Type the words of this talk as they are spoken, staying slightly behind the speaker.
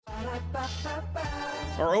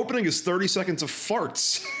Our opening is 30 seconds of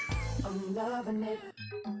farts. I'm loving it.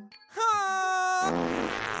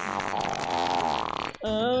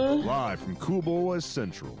 Live from Cool Boys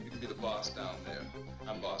Central. You can be the boss down there.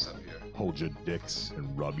 I'm boss up here. Hold your dicks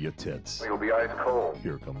and rub your tits. You'll be ice cold.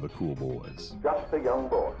 Here come the Cool Boys. Just a young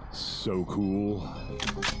boy. So cool.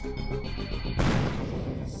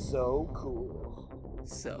 So cool.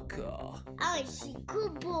 So cool. I want to see Cool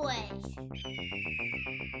Boys.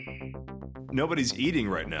 Nobody's eating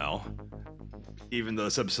right now, even though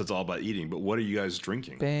this episode's all about eating, but what are you guys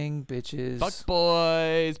drinking? Bang bitches. Fuck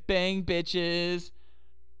boys, bang bitches,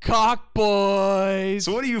 cock boys.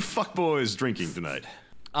 So what are you fuckboys drinking tonight?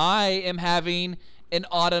 I am having an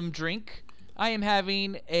autumn drink. I am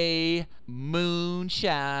having a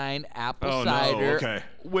moonshine apple cider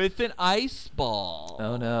with an ice ball.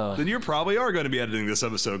 Oh no. Then you probably are going to be editing this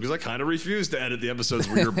episode, because I kind of refuse to edit the episodes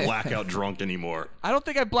where you're blackout drunk anymore. I don't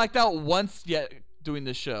think I blacked out once yet doing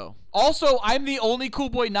this show. Also, I'm the only cool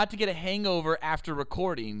boy not to get a hangover after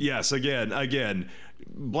recording. Yes, again,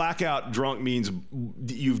 blackout drunk means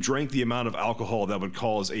you've drank the amount of alcohol that would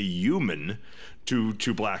cause a human to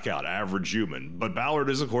black out, average human. But Ballard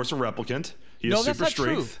is, of course, a replicant. He has super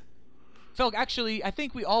strength. Felk, actually, I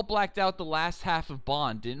think we all blacked out the last half of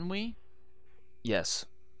Bond, didn't we? Yes.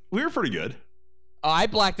 We were pretty good. I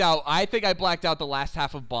blacked out. I think I blacked out the last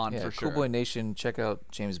half of Bond for sure. Cool Boy Nation, check out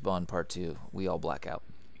James Bond Part 2. We all black out.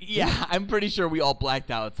 Yeah, I'm pretty sure we all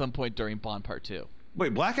blacked out at some point during Bond Part 2.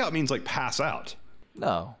 Wait, blackout means like pass out.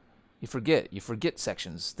 No. You forget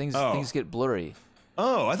sections. Things get blurry.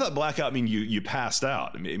 Oh, I thought blackout mean you passed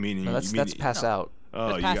out. Meaning No, that's pass out.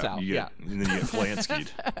 Oh, That's pass out, yeah. And then you get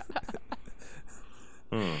Polanski'd.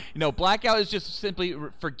 You know, blackout is just simply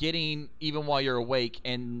forgetting even while you're awake,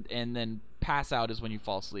 and then pass out is when you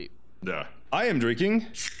fall asleep. Yeah. I am drinking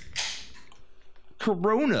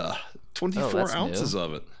Corona. 24 ounces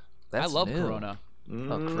of it. I love Corona. Oh,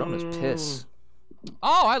 Corona's piss.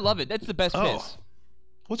 Oh, I love it. That's the best piss.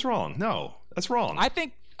 What's wrong? No, that's wrong. I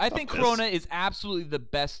think Corona is absolutely the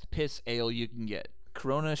best piss ale you can get.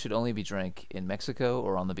 Corona should only be drank in Mexico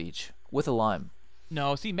or on the beach with a lime.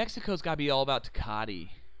 No, see, Mexico's got to be all about Tecate.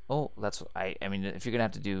 Oh, that's I mean, if you're gonna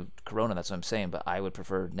have to do Corona, that's what I'm saying. But I would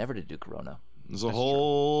prefer never to do Corona. There's a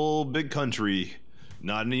whole big country,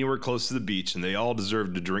 not anywhere close to the beach, and they all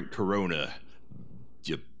deserve to drink Corona.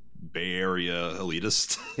 You Bay Area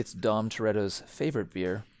elitist. It's Dom Toretto's favorite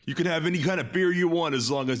beer. You can have any kind of beer you want as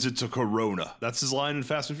long as it's a Corona. That's his line in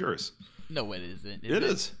Fast and Furious. No, it isn't. It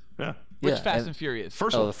is. Yeah. Which Fast and Furious?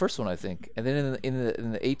 First one. The first one, I think. And then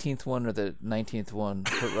in the 18th one or the 19th one,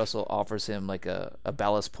 Kurt Russell offers him like a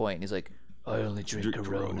ballast point, and he's like, "I only drink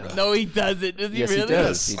Corona." No, he doesn't. Does he yes, really? He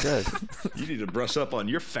does. He does. You need to brush up on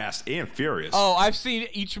your Fast and Furious. Oh, I've seen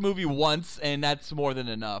each movie once, and that's more than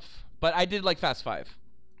enough. But I did like Fast 5.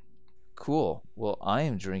 Cool. Well, I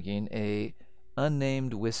am drinking a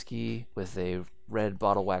unnamed whiskey with a red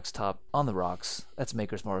bottle wax top on the rocks. That's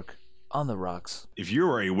Maker's Mark. On the rocks. If you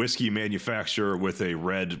are a whiskey manufacturer with a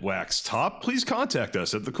red wax top, please contact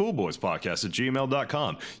us at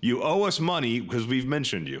thecoolboyspodcast@gmail.com. You owe us money because we've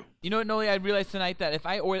mentioned you. You know what, Noli? I realized tonight that if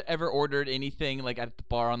I ever ordered anything like at the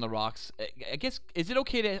bar on the rocks, I guess, is it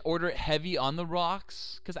okay to order it heavy on the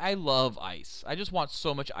rocks? Because I love ice. I just want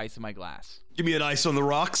so much ice in my glass. Give me an ice on the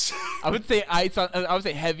rocks. I would say I would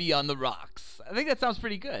say heavy on the rocks. I think that sounds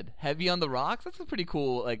pretty good. Heavy on the rocks? That's a pretty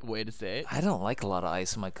cool way to say it. I don't like a lot of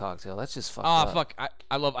ice in my cocktail. That's just fucked up. Oh, fuck.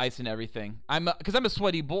 I love ice and everything. Because I'm a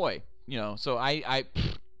sweaty boy, so I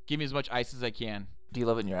give me as much ice as I can. Do you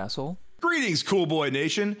love it in your asshole? Greetings, Cool Boy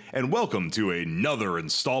Nation, and welcome to another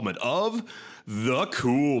installment of the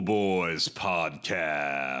Cool Boys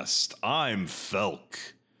Podcast. I'm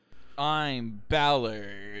Felk. I'm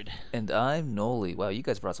Ballard. And I'm Noli. Wow, you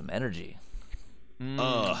guys brought some energy.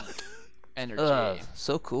 Energy.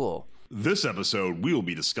 So cool. This episode, we will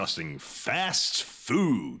be discussing fast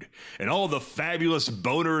food and all the fabulous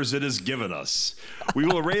boners it has given us. We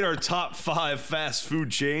will rate our top 5 fast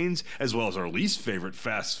food chains, as well as our least favorite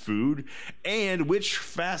fast food, and which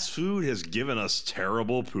fast food has given us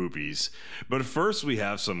terrible poopies. But first, we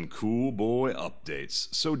have some cool boy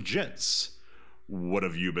updates. So, gents, what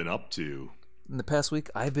have you been up to? In the past week,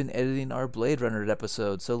 I've been editing our Blade Runner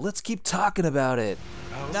episode, so let's keep talking about it.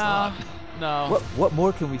 No. What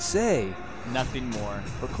more can we say? Nothing more.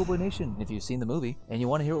 But Cool Boy Nation, if you've seen the movie and you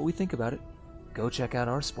want to hear what we think about it, go check out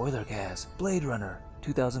our spoiler cast, Blade Runner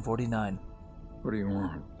 2049. What do you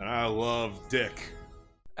want? I love Dick.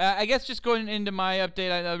 I guess just going into my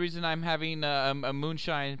update, the reason I'm having a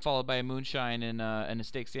moonshine followed by a moonshine and a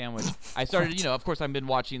steak sandwich. I started, of course, I've been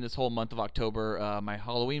watching this whole month of October my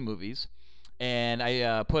Halloween movies. and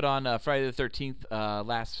I put on Friday the 13th,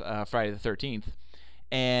 last Friday the 13th,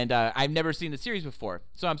 and I've never seen the series before,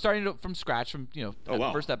 so I'm starting from scratch from the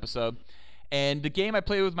first episode. And the game I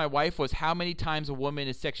played with my wife was how many times a woman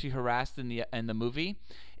is sexually harassed in the movie.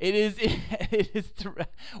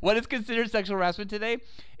 What is considered sexual harassment today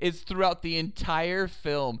is throughout the entire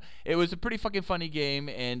film. It was a pretty fucking funny game,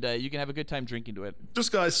 and you can have a good time drinking to it.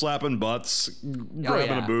 Just guys slapping butts,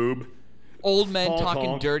 grabbing a boob. Old men Honk, talking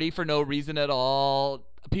honk. dirty for no reason at all.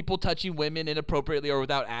 People touching women inappropriately or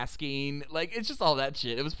without asking. Like, it's just all that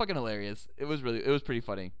shit. It was fucking hilarious. It was pretty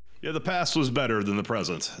funny. Yeah, the past was better than the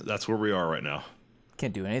present. That's where we are right now.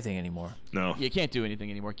 Can't do anything anymore. No. You can't do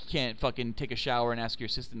anything anymore. You can't fucking take a shower and ask your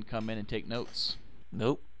assistant to come in and take notes.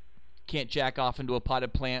 Nope. Can't jack off into a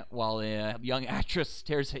potted plant while a young actress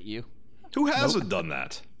stares at you. Who hasn't done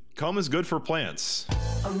that? Cum is good for plants.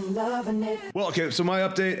 I'm loving it. Well, okay, so my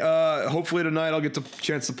update, hopefully tonight I'll get the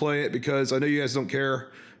chance to play it because I know you guys don't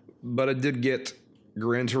care, but I did get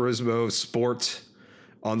Gran Turismo Sport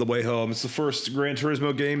on the way home. It's the first Gran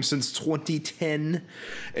Turismo game since 2010,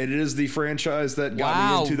 and it is the franchise that got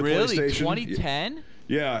me into the PlayStation. 2010?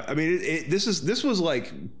 Yeah, I mean, this was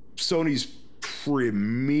like Sony's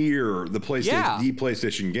premier, the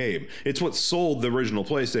PlayStation game. It's what sold the original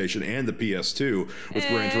PlayStation and the PS2 with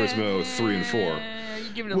Gran Turismo 3 and 4. You're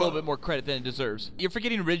giving it a little bit more credit than it deserves. You're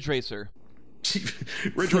forgetting Ridge Racer.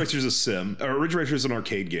 Ridge Racer's a sim. Ridge Racer's an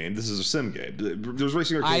arcade game. This is a sim game. There's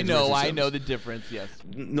racing arcades. I know the difference. Yes.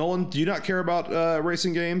 Nolan, do you not care about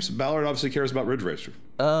racing games? Ballard obviously cares about Ridge Racer.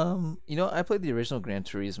 I played the original Gran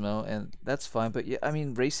Turismo, and that's fine. But yeah, I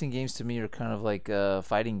mean, racing games to me are kind of like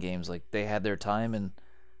fighting games. Like, they had their time, and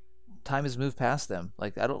time has moved past them.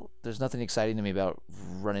 Like, there's nothing exciting to me about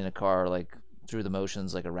running a car like through the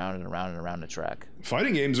motions, like around and around and around a track.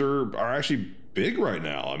 Fighting games are actually big right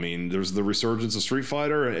now. I mean, there's the resurgence of Street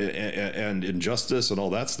Fighter and Injustice and all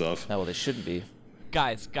that stuff. No, well, they shouldn't be.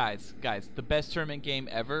 Guys, the best tournament game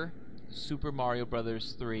ever, Super Mario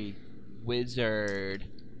Brothers 3 Wizard.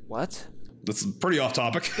 What? That's pretty off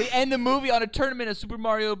topic. They end the movie on a tournament of Super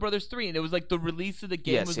Mario Brothers 3, and it was like the release of the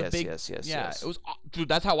game was a big. Yes. It was, dude.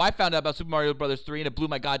 That's how I found out about Super Mario Brothers 3, and it blew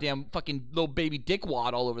my goddamn fucking little baby dick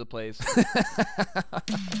wad all over the place.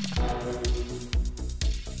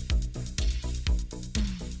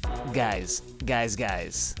 Guys.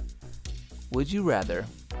 Would you rather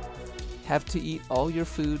have to eat all your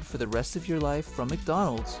food for the rest of your life from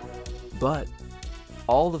McDonald's, but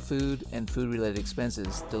all the food and food-related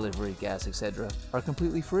expenses, delivery, gas, etc., are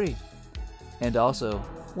completely free? And also,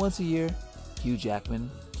 once a year, Hugh Jackman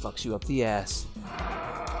fucks you up the ass.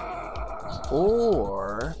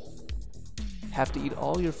 Or have to eat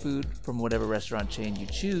all your food from whatever restaurant chain you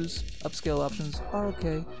choose. Upscale options are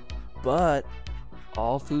okay, but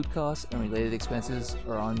all food costs and related expenses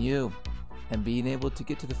are on you. And being able to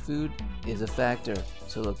get to the food is a factor,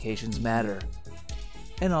 so locations matter.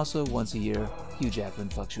 And also, once a year, Hugh Jackman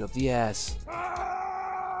fucks you up the ass.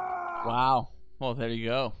 Wow. Well, there you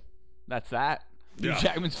go. That's that. Yeah. Hugh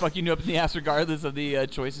Jackman's fucking you up in the ass regardless of the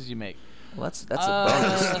choices you make. Well, that's a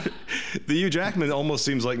bonus. The Hugh Jackman almost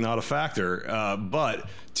seems like not a factor, but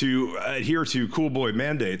to adhere to cool boy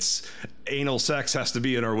mandates, anal sex has to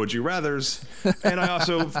be in our Would You Rathers, and I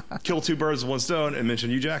also kill two birds with one stone and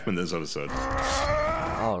mention Hugh Jackman this episode.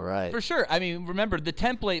 All right. For sure. I mean, remember, the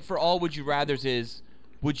template for all Would You Rathers is,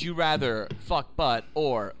 would you rather fuck butt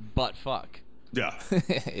or butt fuck? Yeah.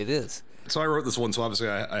 It is. So I wrote this one, so obviously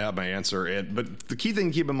I have my answer. But the key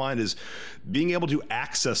thing to keep in mind is being able to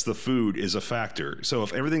access the food is a factor. So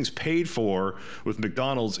if everything's paid for with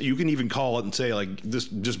McDonald's, you can even call it and say, like,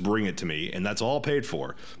 just bring it to me, and that's all paid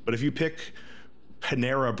for. But if you pick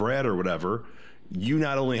Panera Bread or whatever, you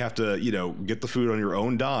not only have to, get the food on your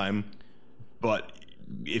own dime, but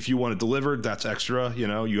if you want it delivered, that's extra.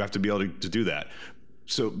 You have to be able to do that.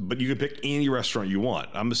 So, but you can pick any restaurant you want.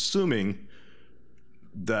 I'm assuming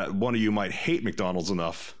that one of you might hate McDonald's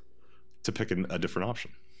enough to pick a different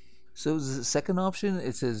option. So the second option,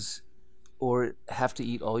 it says, or have to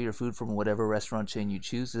eat all your food from whatever restaurant chain you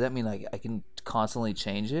choose. Does that mean like I can constantly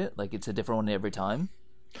change it? Like it's a different one every time?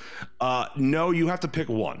 No, you have to pick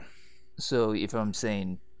one. So if I'm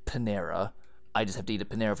saying Panera, I just have to eat at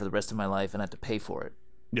Panera for the rest of my life and I have to pay for it.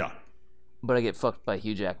 Yeah. But I get fucked by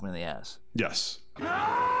Hugh Jackman in the ass. Yes.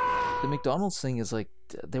 The McDonald's thing is like,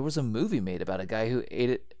 there was a movie made about a guy who ate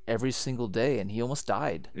it every single day and he almost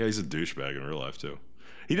died. Yeah, he's a douchebag in real life too.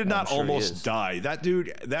 He did not sure he almost is. die. That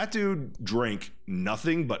dude drank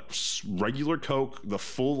nothing but regular Coke, the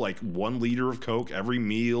full like 1 liter of Coke every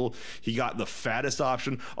meal. He got the fattest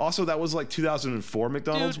option. Also, that was like 2004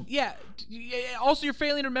 McDonald's. Dude, yeah. Also, you're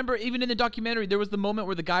failing to remember, even in the documentary, there was the moment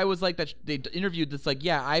where the guy was like, that they interviewed that's like,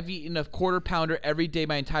 yeah, I've eaten a quarter pounder every day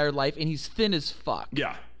my entire life, and he's thin as fuck.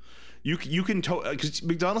 Yeah. You can because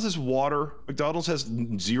McDonald's has water. McDonald's has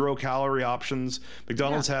 0 calorie options.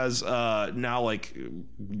 McDonald's has now like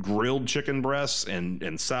grilled chicken breasts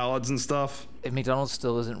and salads and stuff. If McDonald's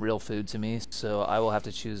still isn't real food to me, so I will have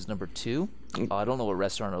to choose number 2. I don't know what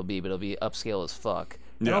restaurant it'll be, but it'll be upscale as fuck.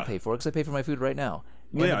 And Yeah. I'll pay for it because I pay for my food right now.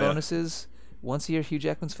 And Yeah, the yeah. bonus is, once a year, Hugh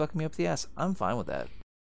Jackman's fucking me up the ass. I'm fine with that.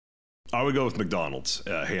 I would go with McDonald's,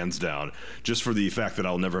 hands down, just for the fact that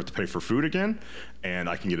I'll never have to pay for food again, and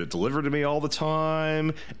I can get it delivered to me all the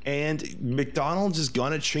time. And McDonald's is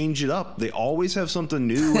gonna change it up. They always have something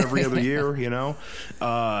new every other year, you know.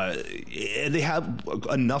 They have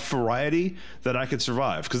enough variety that I could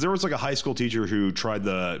survive. Because there was like a high school teacher who tried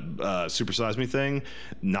the Super Size Me thing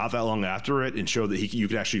not that long after it, and showed that you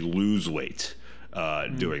could actually lose weight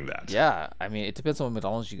doing that. Yeah, I mean, it depends on what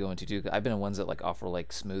McDonald's you go into too. I've been in ones that like offer like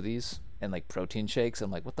smoothies and like protein shakes.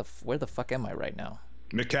 I'm like, where the fuck am I right now?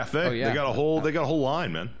 McCafe, Oh, yeah. they got a whole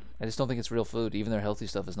line, man. I just don't think it's real food. Even their healthy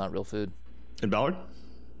stuff is not real food. And Ballard?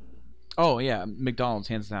 Oh yeah, McDonald's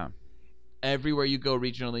hands down. Everywhere you go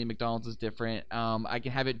regionally, McDonald's is different. I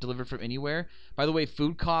can have it delivered from anywhere. By the way,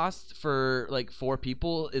 food cost for like 4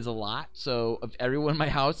 people is a lot. So if everyone in my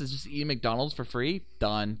house is just eating McDonald's for free,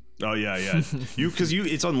 done. Oh yeah.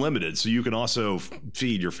 It's unlimited, so you can also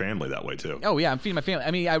feed your family that way too. Oh yeah, I'm feeding my family. I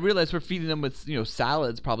mean, I realize we're feeding them with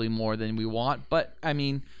salads probably more than we want, but I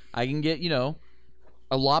mean, I can get a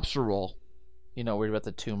lobster roll. You know, worried about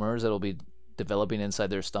the tumors that'll be developing inside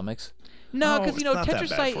their stomachs. No, No, because it's not that bad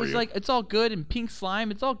tetracyte for is you. like, it's all good, and pink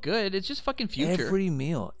slime, it's all good. It's just fucking future. Every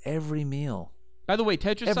meal. By the way,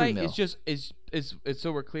 Every tetracyte meal. is just is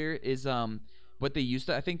so we're clear is what they used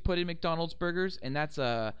to I think put in McDonald's burgers, and that's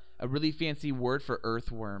a really fancy word for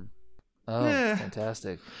earthworm. Oh, Eh.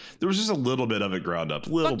 fantastic. There was just a little bit of it ground up,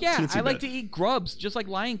 little Fuck yeah, teensy I like bit. to eat grubs just like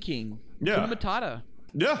Lion King. Yeah. Hakuna Matata.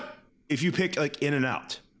 Yeah, if you pick like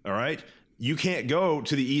In-N-Out, all right, you can't go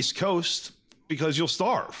to the East Coast because you'll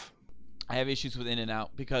starve. I have issues with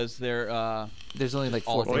In-N-Out because they're There's only like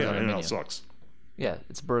 4 Oh, things Oh yeah, on their In-N-Out menu. sucks. Yeah,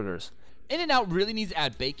 it's burgers. In-N-Out really needs to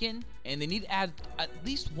add bacon, and they need to add at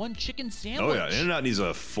least 1 chicken sandwich. Oh yeah, In-N-Out needs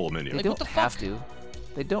a full menu. They Like, what don't the have fuck? to.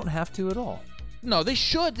 They don't have to at all. No, they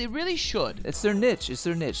should. They really should. It's their niche.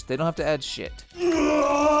 They don't have to add shit.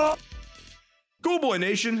 Cool Boy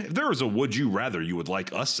Nation, if there is a would you rather you would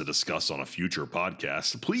like us to discuss on a future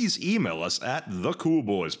podcast, please email us at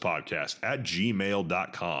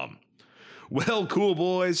thecoolboyspodcast@gmail.com. Well, cool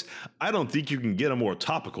boys, I don't think you can get a more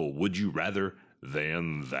topical would you rather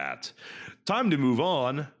than that. Time to move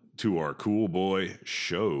on to our Cool Boy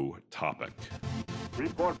show topic.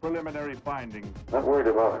 Report preliminary findings. Not worried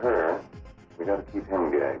about her. We gotta keep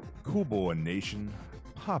him gagged. Cool Boy Nation,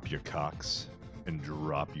 pop your cocks and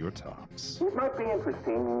drop your tops. It might be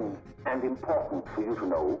interesting and important for you to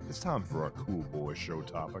know. It's time for our Cool Boy show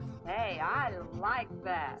topic. Hey, I like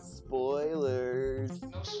that. Spoilers.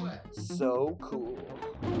 No sweat. So cool.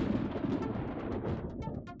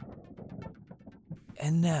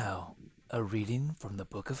 And now, a reading from the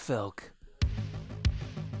Book of Felk.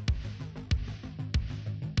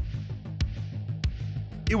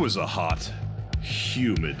 It was a hot,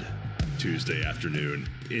 humid Tuesday afternoon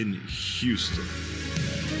in Houston.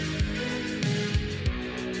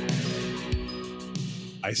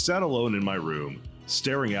 I sat alone in my room,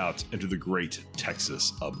 staring out into the great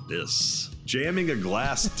Texas abyss, jamming a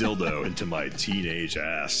glass dildo into my teenage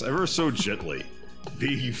ass ever so gently,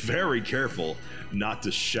 being very careful not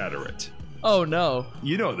to shatter it. Oh no.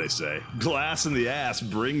 You know what they say, glass in the ass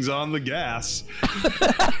brings on the gas.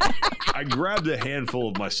 I grabbed a handful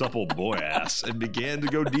of my supple boy ass and began to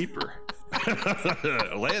go deeper.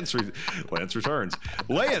 Lance returns.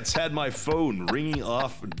 Lance had my phone ringing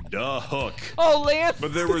off the hook. Oh, Lance.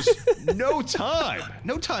 But there was no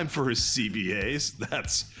time for his CBAs.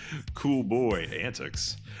 That's cool boy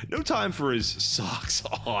antics. No time for his socks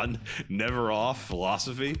on, never off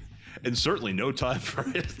philosophy. And certainly no time for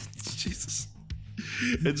his Jesus.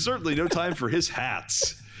 And certainly no time for his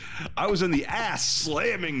hats. I was in the ass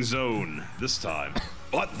slamming zone this time.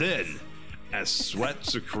 But then, as sweat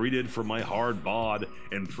secreted from my hard bod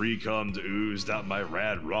and pre-cum oozed out my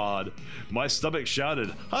rad rod, my stomach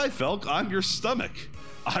shouted, "Hi, Felk, I'm your stomach."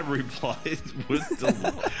 I replied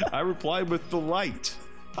with delight.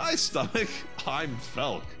 "Hi, stomach, I'm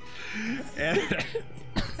Felk." And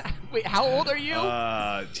Wait, how old are you?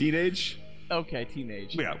 Teenage. Okay,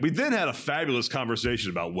 teenage. Yeah, we then had a fabulous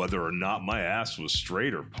conversation about whether or not my ass was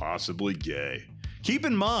straight or possibly gay. Keep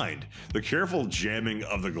in mind, the careful jamming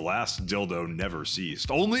of the glass dildo never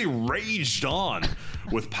ceased, only raged on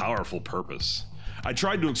with powerful purpose. I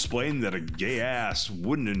tried to explain that a gay ass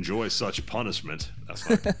wouldn't enjoy such punishment. That's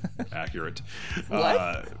not accurate.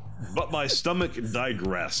 What? But my stomach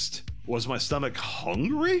digressed. Was my stomach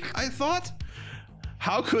hungry, I thought?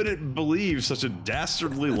 How could it believe such a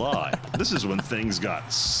dastardly lie? This is when things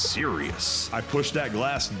got serious. I pushed that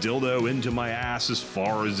glass dildo into my ass as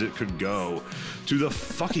far as it could go, to the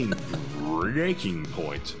fucking breaking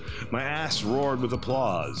point. My ass roared with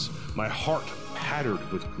applause. My heart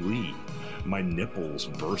pattered with glee. My nipples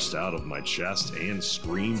burst out of my chest and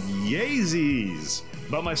screamed, "Yeezies!"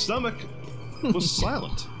 But my stomach was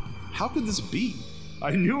silent. How could this be? I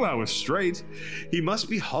knew I was straight. He must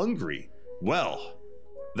be hungry. Well,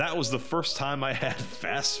 that was the first time I had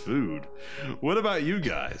fast food. What about you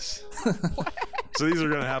guys? So these are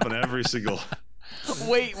going to happen every single...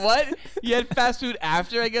 Wait, what? You had fast food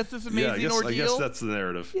after, I guess, this amazing ordeal? I guess that's the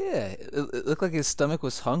narrative. Yeah, it looked like his stomach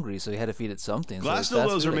was hungry, so he had to feed it something. Glass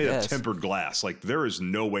dildos are made of tempered glass. Like, there is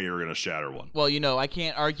no way you're going to shatter one. Well, I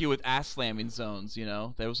can't argue with ass slamming zones,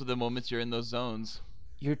 Those are the moments you're in those zones.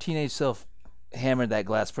 Your teenage self hammered that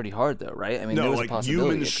glass pretty hard, though, right? I mean, no, there was like a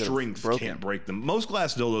possibility human strength can't break them. Most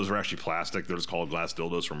glass dildos are actually plastic. They're just called glass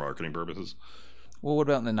dildos for marketing purposes. Well, what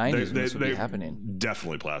about in the 90s when this would be happening?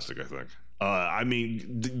 Definitely plastic, I think. I mean,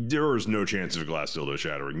 there is no chance of a glass dildo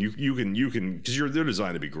shattering. You can, because they're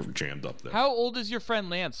designed to be jammed up there. How old is your friend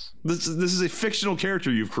Lance? This is a fictional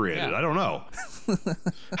character you've created. Yeah. I don't know.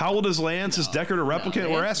 How old is Lance? Is Deckard a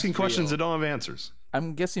replicant? We're asking questions that don't have answers.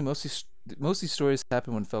 I'm guessing most of these stories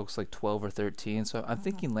happen when folks like 12 or 13. So I'm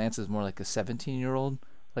thinking Lance is more like a 17-year-old.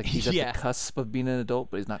 Like he's at the cusp of being an adult,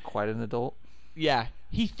 but he's not quite an adult. Yeah,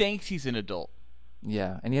 he thinks he's an adult.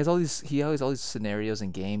 Yeah, and he has all these scenarios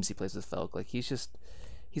and games he plays with Felk. Like he's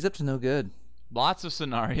up to no good. Lots of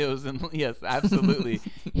scenarios, and yes, absolutely,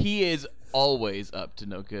 he is always up to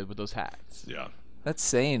no good with those hats. Yeah, that's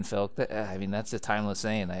saying, Felk. That's a timeless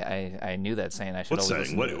saying. I knew that saying. I should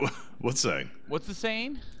always listen to it. What's saying? What's the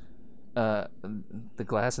saying? The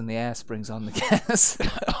glass in the ass brings on the gas.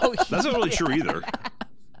 Oh, that's not really true either.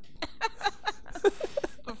 What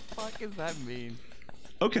the fuck does that mean?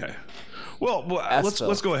 Okay. Well,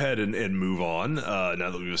 let's go ahead and move on. Now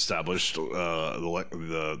that we've established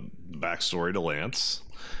the backstory to Lance,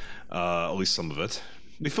 at least some of it,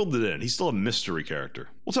 we filled it in. He's still a mystery character.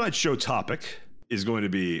 Well, tonight's show topic is going to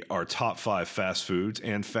be our top 5 fast foods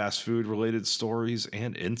and fast food related stories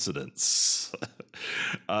and incidents.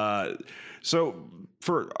 So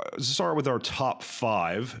to start with our top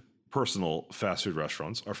 5 personal fast food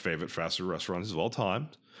restaurants, our favorite fast food restaurants of all time.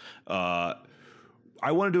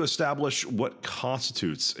 I wanted to establish what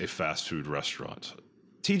constitutes a fast food restaurant.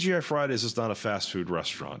 TGI Fridays is not a fast food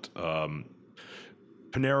restaurant.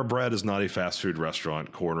 Panera Bread is not a fast food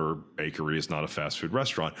restaurant. Corner Bakery is not a fast food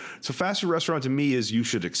restaurant. So fast food restaurant to me is you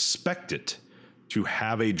should expect it to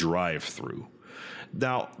have a drive-through.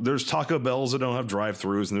 Now, there's Taco Bells that don't have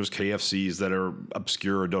drive-thrus, and there's KFCs that are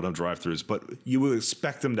obscure and don't have drive-thrus, but you would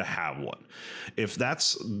expect them to have one. If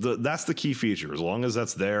that's the key feature. As long as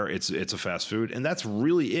that's there, it's a fast food, and that's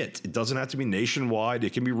really it. It doesn't have to be nationwide.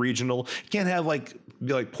 It can be regional. It can't have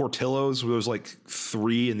be like Portillo's, where there's like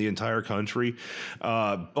 3 in the entire country.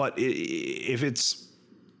 But if it's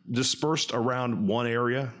dispersed around one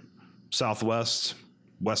area, Southwest,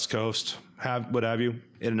 West Coast, what have you,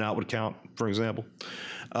 In-N-Out would count, for example.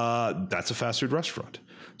 That's a fast food restaurant.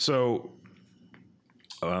 So,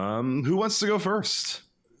 who wants to go first?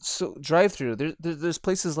 So drive-through. There's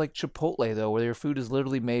places like Chipotle though, where your food is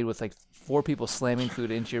literally made with like 4 people slamming food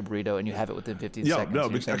into your burrito, and you have it within 15 seconds. No,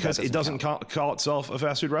 because it doesn't call itself a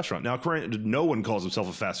fast food restaurant. Now, granted, no one calls himself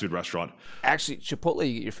a fast food restaurant. Actually, Chipotle,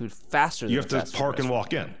 you get your food faster. You have to park and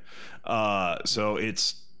walk in. So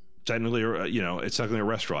it's technically, it's technically a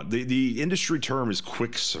restaurant. The industry term is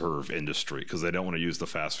quick serve industry because they don't want to use the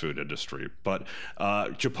fast food industry. But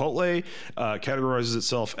Chipotle categorizes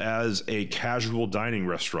itself as a casual dining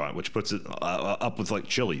restaurant, which puts it up with like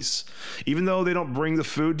Chili's. Even though they don't bring the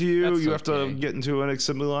food to you, you have to get into an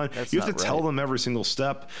assembly line. You have to tell them every single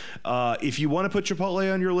step. If you want to put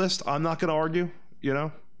Chipotle on your list, I'm not going to argue.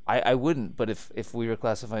 I wouldn't. But if we were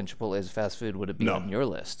classifying Chipotle as fast food, would it be on your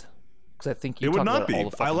list? I think it would not be.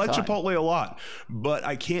 I like Chipotle a lot, but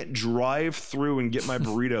I can't drive through and get my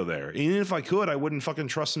burrito there. Even if I could, I wouldn't fucking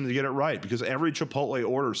trust them to get it right because every Chipotle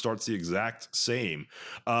order starts the exact same.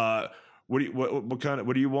 What do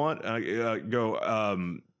you want?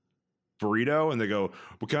 burrito, and they go,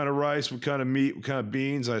 what kind of rice, what kind of meat, what kind of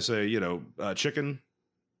beans? I say, chicken,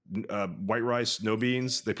 white rice, no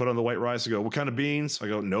beans. They put on the white rice. I go, what kind of beans? I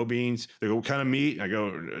go, no beans. They go, what kind of meat? I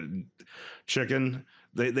go, chicken.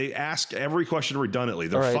 They ask every question redundantly.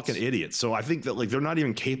 They're fucking idiots. So I think that they're not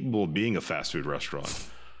even capable of being a fast food restaurant.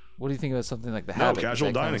 What do you think about something like the Habit?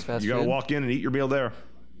 Casual dining. You got to walk in and eat your meal there.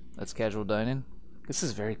 That's casual dining. This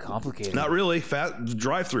is very complicated. Not really.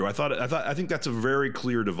 Drive-through. I think that's a very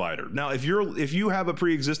clear divider. Now, if you have a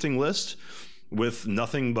pre-existing list with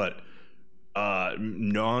nothing but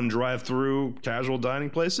non-drive-through casual dining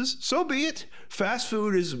places, so be it. Fast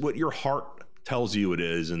food is what your heart tells you it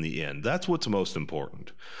is in the end. That's what's most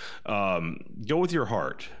important. Go with your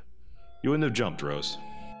heart. You wouldn't have jumped, Rose.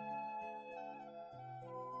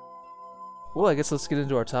 Well, I guess let's get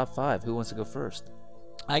into our top 5. Who wants to go first?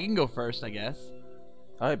 I can go first, I guess.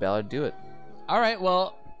 All right, Ballard, do it. All right,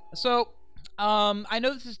 well, so I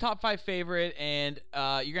know this is top 5 favorite, and you're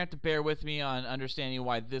going to have to bear with me on understanding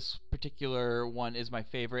why this particular one is my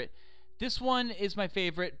favorite. This one is my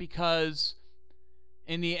favorite because,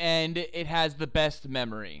 in the end, it has the best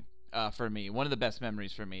memory for me. One of the best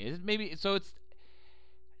memories for me.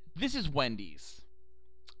 This is Wendy's.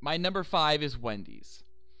 My number 5 is Wendy's.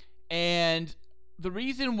 And the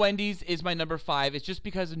reason Wendy's is my number 5 is just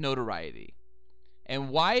because of notoriety.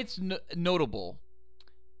 And why it's notable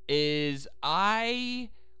is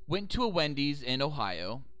I went to a Wendy's in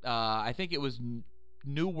Ohio. I think it was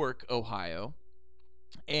Newark, Ohio.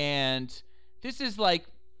 And this is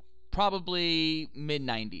probably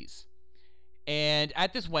mid-90s. And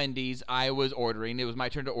at this Wendy's, I was ordering. It was my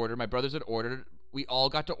turn to order. My brothers had ordered. We all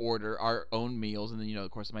got to order our own meals. And then,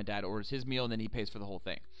 of course, my dad orders his meal, and then he pays for the whole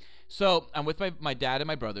thing. So I'm with my dad and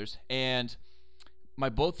my brothers, and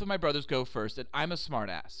both of my brothers go first, and I'm a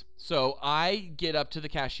smartass. So I get up to the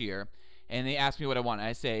cashier, and they ask me what I want.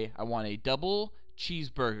 I say, I want a double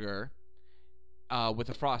cheeseburger with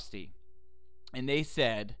a Frosty. And they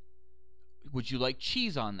said, would you like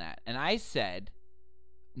cheese on that? And I said,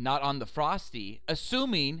 not on the Frosty,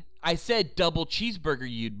 assuming I said double cheeseburger,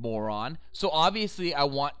 you moron. So obviously I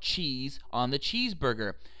want cheese on the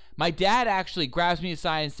cheeseburger. My dad actually grabs me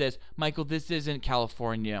aside and says, Michael, this isn't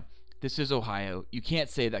California. This is Ohio. You can't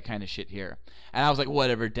say that kind of shit here. And I was like,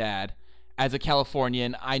 whatever, Dad. As a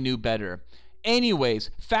Californian, I knew better.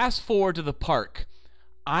 Anyways, fast forward to the park.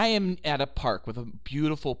 I am at a park with a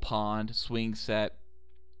beautiful pond, swing set.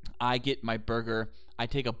 I get my burger. I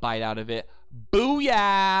take a bite out of it.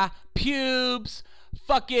 Booyah! Pubes!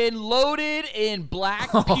 Fucking loaded in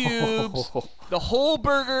black pubes. The whole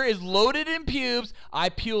burger is loaded in pubes. I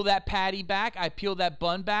peel that patty back. I peel that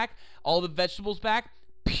bun back. All the vegetables back.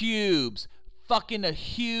 Pubes. Fucking a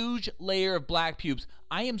huge layer of black pubes.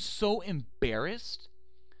 I am so embarrassed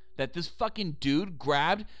that this fucking dude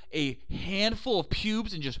grabbed a handful of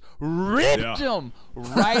pubes and just ripped them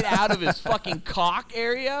right out of his fucking cock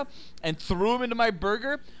area and threw them into my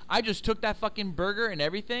burger. I just took that fucking burger and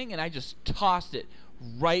everything and I just tossed it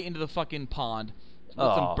right into the fucking pond.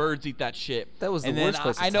 Let some birds eat that shit. That was the worst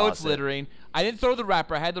place to I know toss it's littering. I didn't throw the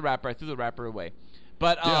wrapper. I had the wrapper. I threw the wrapper away.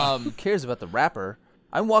 But who cares about the wrapper?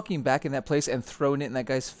 I'm walking back in that place and throwing it in that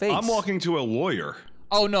guy's face. I'm walking to a lawyer.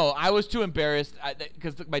 Oh, no, I was too embarrassed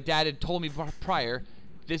because my dad had told me prior,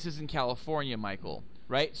 this is in California, Michael,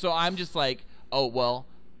 right? So I'm just like, oh, well,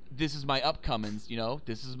 this is my upcomings,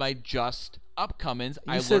 This is my just upcomings.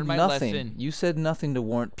 I learned my lesson. You said nothing to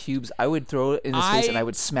warrant pubes. I would throw it in his face and I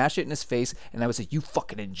would smash it in his face and I would say, you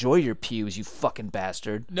fucking enjoy your pubes, you fucking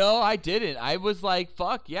bastard. No, I didn't. I was like,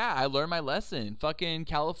 fuck, yeah, I learned my lesson. Fucking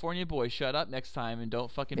California boy, shut up next time and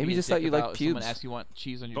don't fucking Maybe be just thought you liked pubes. Someone asks you want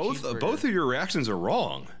cheese on your cheeseburger. Both of your reactions are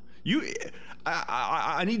wrong.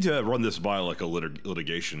 I need to run this by like a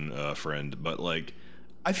litigation friend, but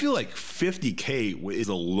I feel like $50K is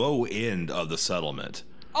a low end of the settlement.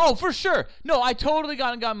 Oh, for sure. No, I totally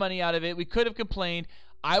got money out of it. We could have complained.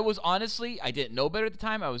 I didn't know better at the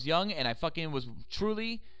time. I was young, and I fucking was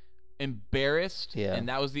truly embarrassed. Yeah. And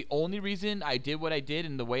that was the only reason I did what I did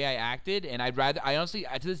and the way I acted. And I honestly,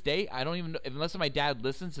 to this day, I don't even know, unless my dad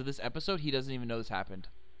listens to this episode, he doesn't even know this happened.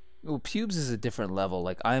 Well, pubes is a different level.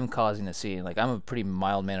 I'm causing a scene. I'm a pretty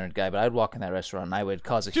mild-mannered guy, but I'd walk in that restaurant and I would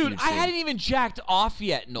cause a huge scene. Dude, I hadn't even jacked off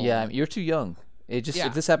yet, Nolan. Yeah, you're too young.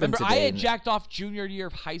 If this happened today. I had jacked off junior year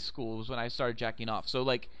of high school was when I started jacking off. So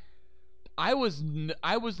I was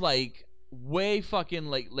way fucking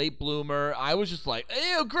late bloomer. I was just like,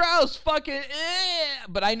 ew, gross, fucking,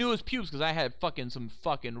 but I knew it was pubes because I had some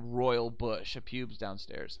fucking royal bush of pubes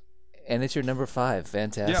downstairs. And it's your number 5.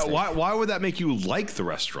 Fantastic. Yeah, why would that make you like the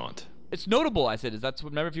restaurant? It's notable, I said.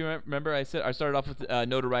 If you remember, I said I started off with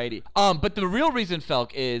notoriety. But the real reason,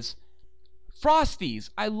 Felk, is Frosties.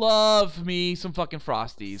 I love me some fucking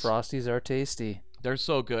Frosties. Frosties are tasty. They're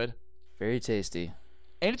so good. Very tasty.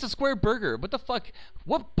 And it's a square burger. What the fuck?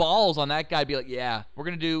 What balls on that guy to be like, yeah, we're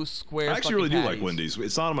going to do square I actually really fucking do like patties. Wendy's.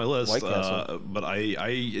 It's not on my list, White Castle. but I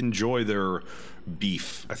enjoy their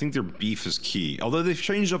beef. I think their beef is key. Although they've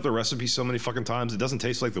changed up their recipe so many fucking times, it doesn't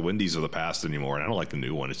taste like the Wendy's of the past anymore. And I don't like the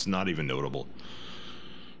new one. It's not even notable.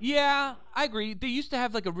 Yeah, I agree. They used to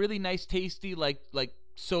have like a really nice, tasty, like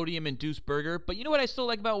sodium-induced burger. But you know what I still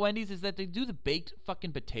like about Wendy's is that they do the baked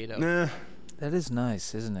fucking potato. Nah, That is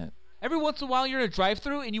nice, isn't it? Every once in a while, you're in a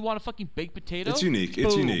drive-thru and you want a fucking baked potato. it's unique.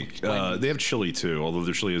 It's Boom. unique. Wendy's. They have chili too, although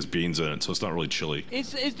their chili has beans in it, so it's not really chili.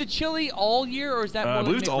 Is the chili all year or is that? I more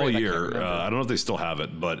believe it's like all McRib? I can't year. remember. I don't know if they still have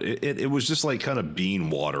it, but it was just like kind of bean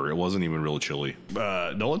water. It wasn't even real chili.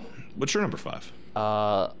 Nolan, what's your number 5?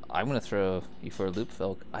 I'm gonna throw you for a loop,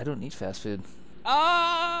 Felk. I don't need fast food.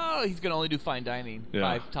 Oh, he's gonna only do fine dining.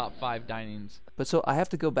 Yeah. Top 5 dinings. But so I have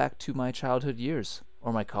to go back to my childhood years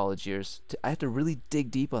or my college years. I have to really dig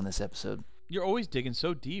deep on this episode. You're always digging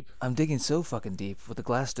so deep. I'm digging so fucking deep with the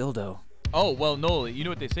glass dildo. Oh well, no, you know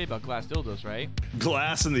what they say about glass dildos, right?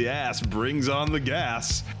 Glass in the ass brings on the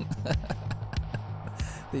gas.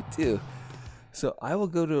 They do. So I will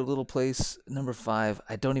go to a little place, number 5.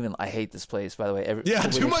 I hate this place, by the way. Yeah,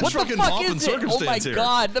 too much What the fucking fuck pomp and is it? Oh my circumstance here.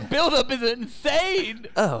 god, the buildup is insane.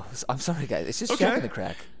 Oh, I'm sorry, guys. It's just Okay. Jack in the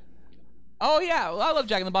Crack. Oh yeah, well, I love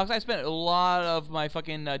Jack in the Box. I spent a lot of my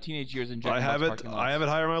fucking teenage years in Jack in the Box parking lots. I have it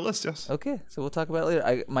higher on my list. Yes. Okay, so we'll talk about it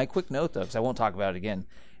later. My quick note, though, because I won't talk about it again,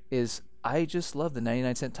 is I just love the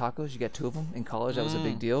 99-cent tacos. You got 2 of them in college. That was a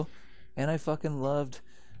big deal. And I fucking loved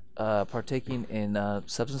partaking in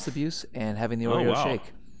substance abuse and having the Oreo wow.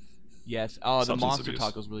 shake. Yes. Oh, the Substance monster abuse.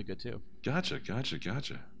 taco's really good too. Gotcha.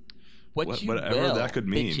 What you whatever will, that could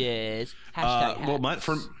mean. Bitches. Well,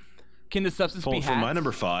 Hashtag can the substance be for my hats?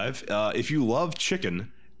 number 5, if you love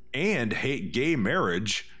chicken and hate gay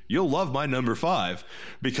marriage, you'll love my number 5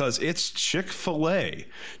 because it's Chick-fil-A.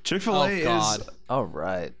 Chick-fil-A Oh, God. is All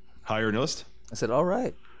right. higher on your list. I said, all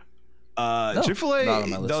right. Chick-fil-A not on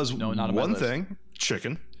my list. does No, not on my one list. thing,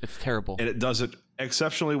 chicken, It's terrible. and it does it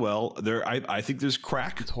exceptionally well. I think there's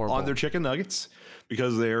crack It's horrible. on their chicken nuggets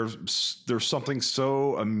because there's something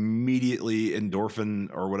so immediately endorphin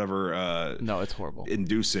or whatever No, it's horrible.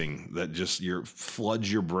 inducing that just floods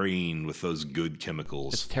your brain with those good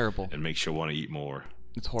chemicals. It's terrible. And makes you want to eat more.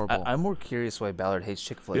 It's horrible. I'm more curious why Ballard hates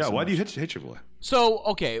Chick-fil-A Yeah, so why much. do you hate Chick-fil-A? So,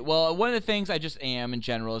 okay, well, one of the things I just am in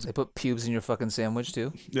general is They put pubes in your fucking sandwich,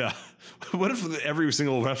 too? Yeah. What if every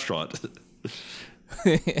single restaurant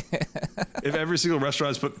if every single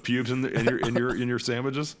restaurant's put pubes in your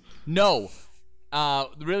sandwiches? no.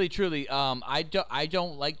 Really, truly, I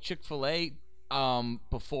don't like Chick-fil-A.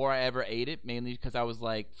 Before I ever ate it, mainly because I was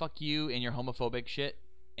like, "Fuck you" and your homophobic shit.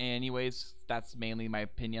 Anyways, that's mainly my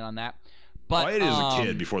opinion on that. But I ate it as a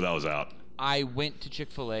kid before that was out. I went to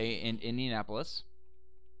Chick-fil-A in Indianapolis,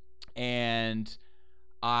 and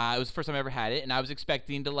it was the first time I ever had it, and I was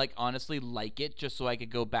expecting to honestly like it, just so I could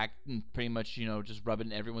go back and pretty much just rub it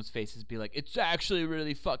in everyone's faces, be like, it's actually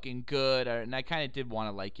really fucking good, and I kind of did want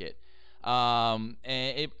to like it.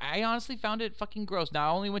 I honestly found it fucking gross.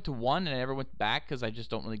 Now I only went to one, and I never went back because I just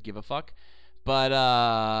don't really give a fuck. But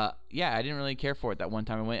yeah, I didn't really care for it that one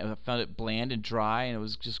time I went. I found it bland and dry, and it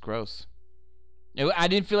was just gross. I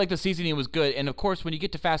didn't feel like the seasoning was good. And of course, when you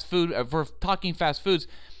get to fast food, if we're talking fast foods,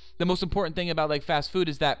 the most important thing about fast food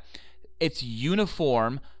is that it's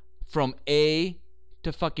uniform from A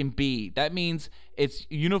to fucking B. That means it's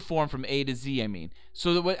uniform from A to Z. I mean,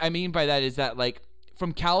 so what I mean by that is that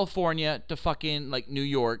from California to fucking New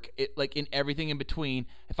York, in everything in between.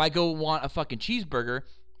 If I go want a fucking cheeseburger,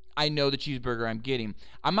 I know the cheeseburger I'm getting.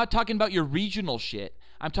 I'm not talking about your regional shit.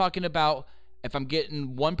 I'm talking about if I'm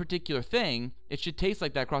getting one particular thing, it should taste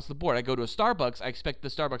like that across the board. I go to a Starbucks, I expect the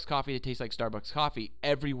Starbucks coffee to taste like Starbucks coffee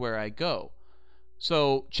everywhere I go.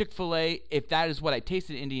 So Chick-fil-A, if that is what I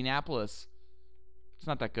tasted in Indianapolis, it's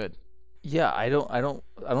not that good. Yeah, I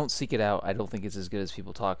don't seek it out. I don't think it's as good as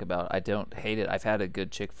people talk about. I don't hate it. I've had a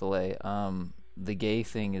good Chick-fil-A. The gay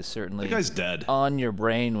thing is certainly The guy's dead. on your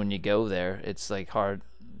brain when you go there. It's hard.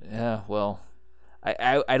 Yeah, well,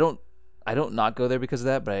 I don't not go there because of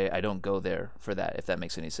that, but I don't go there for that, if that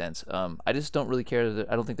makes any sense. I just don't really care.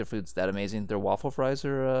 I don't think their food's that amazing. Their waffle fries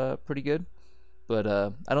are pretty good, but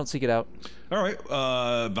I don't seek it out. All right,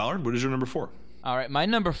 Ballard, what is your number 4? All right, my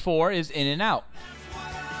number 4 is In-N-Out.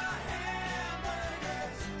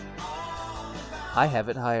 I have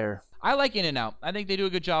it higher. I like In-N-Out. I think they do a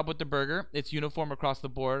good job with the burger. It's uniform across the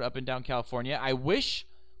board up and down California. I wish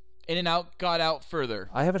In-N-Out got out further.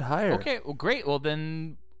 I have it higher. Okay, well, great. Well,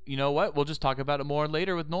 then you know what? We'll just talk about it more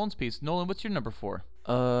later with Nolan's piece. Nolan, what's your number 4?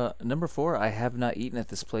 Number 4, I have not eaten at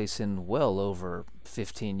this place in well over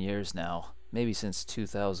 15 years now. Maybe since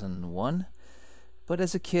 2001. But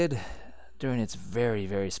as a kid, during its very,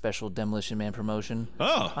 very special Demolition Man promotion,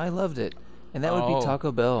 I loved it. And that would be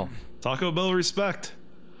Taco Bell. Taco Bell respect.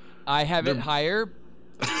 I have it higher.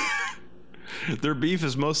 Their beef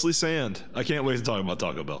is mostly sand. I can't wait to talk about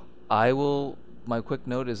Taco Bell. My quick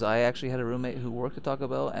note is I actually had a roommate who worked at Taco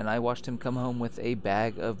Bell, and I watched him come home with a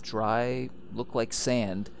bag of dry, look like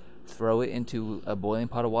sand, throw it into a boiling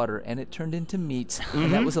pot of water, and it turned into meat.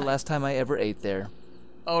 And that was the last time I ever ate there.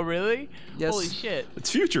 Oh, really? Yes. Holy shit. It's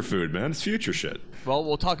future food, man. It's future shit. Well,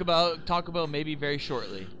 we'll talk about Taco Bell maybe very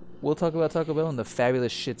shortly. We'll talk about Taco Bell and the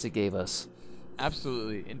fabulous shits it gave us.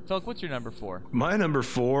 Absolutely. And Felk, what's your number 4? My number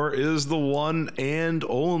 4 is the one and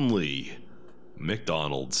only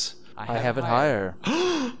McDonald's. I have it higher.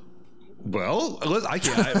 Well,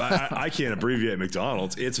 I can't abbreviate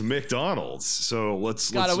McDonald's. It's McDonald's. So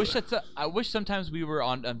let's. I wish sometimes we were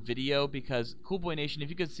on video, because Cool Boy Nation, if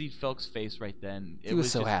you could see Felk's face right then, he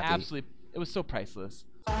was so just happy. Absolutely, it was so priceless.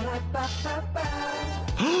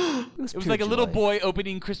 It was like a little boy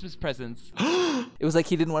opening Christmas presents. It was like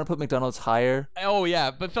he didn't want to put McDonald's higher. Oh yeah,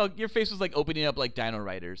 but Felk, your face was like opening up like Dino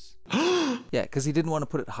Riders. Yeah, because he didn't want to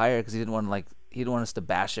put it higher because he didn't want us to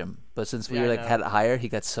bash him. But since we Yeah, had it higher, he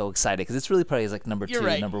got so excited because it's really probably his like number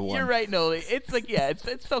 2, number 1. You're right, Noli. It's like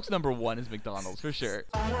it's Felk's number 1 is McDonald's for sure.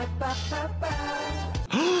 I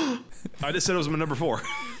just said it was my number 4.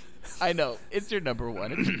 I know it's your number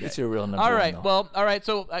 1. It's, okay. It's your real number. All right. 1, Well, all right.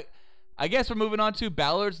 So I guess we're moving on to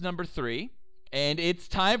Ballard's number 3, and it's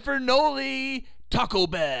time for Noli Taco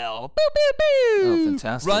Bell. Boop, boop, boop. Oh,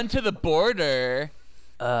 fantastic! Run to the border.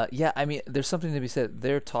 Yeah, I mean, there's something to be said.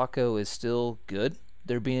 Their taco is still good.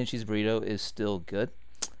 Their bean and cheese burrito is still good.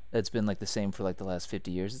 It's been like the same for like the last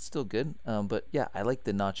 50 years. It's still good. But yeah, I like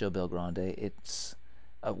the Nacho Bel Grande. It's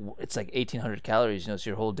like 1,800 calories. It's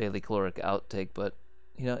your whole daily caloric outtake. But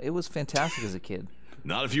it was fantastic as a kid.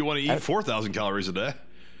 Not if you want to eat 4,000 calories a day.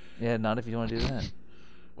 Yeah, not if you want to do that.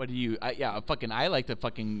 What do you? I like to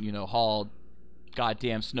fucking haul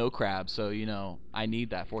goddamn snow crab. So I need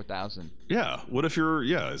that 4,000. Yeah. What if you're?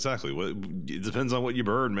 Yeah, exactly. It depends on what you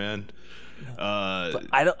burn, man. But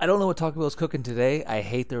I don't know what Taco Bell's cooking today. I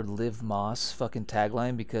hate their Live Moss fucking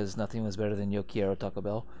tagline because nothing was better than Yo Quiero Taco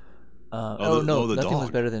Bell. Nothing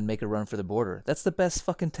was better than Make a Run for the Border. That's the best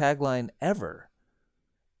fucking tagline ever.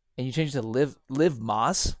 And you change it to Live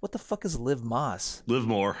Moss? What the fuck is Live Moss? Live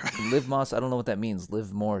more. Live Moss, I don't know what that means.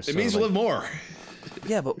 Live more. It means live more.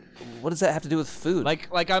 Yeah, but what does that have to do with food?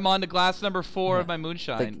 Like I'm on to glass number 4 of my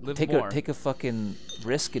moonshine. Live more. Take a fucking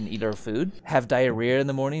risk and eat our food. Have diarrhea in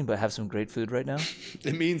the morning, but have some great food right now.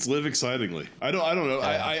 It means live excitingly. I don't know.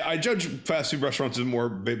 I judge fast food restaurants more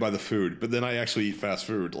by the food, but then I actually eat fast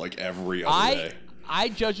food like every other day. I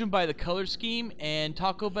judge them by the color scheme, and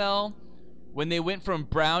Taco Bell, when they went from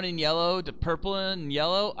brown and yellow to purple and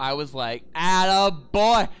yellow, I was like,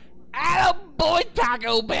 attaboy. Attaboy,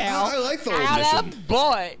 Taco Bell. I like the old mission.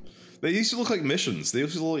 Attaboy. They used to look like missions. They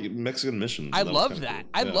used to look like Mexican missions. I loved that.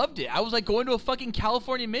 Cool. I loved it. I was like going to a fucking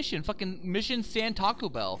California mission. Fucking Mission San Taco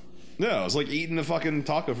Bell. Yeah, it was like eating a fucking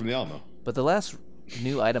taco from the Alamo. But the last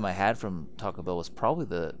new item I had from Taco Bell was probably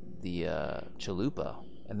the chalupa.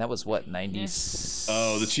 And that was what, 90s?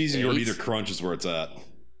 Oh, the cheesy gordita crunch is where it's at.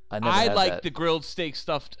 I like the grilled steak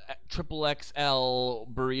stuffed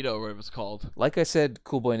XXL burrito, whatever it's called. Like I said,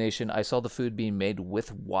 Cool Boy Nation, I saw the food being made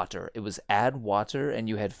with water. It was add water and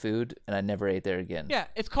you had food, and I never ate there again. Yeah,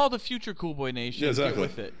 it's called the future Cool Boy Nation. Yeah, exactly.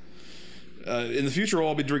 Get with it. In the future,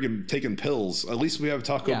 I'll be taking pills. At least we have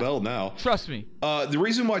Taco Bell now. Trust me. The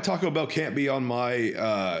reason why Taco Bell can't be on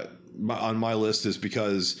my list is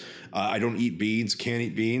because I don't eat beans, can't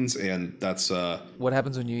eat beans, and that's what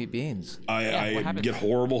happens when you eat beans. I get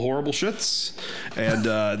horrible shits, and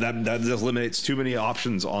that eliminates too many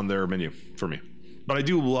options on their menu for me. But I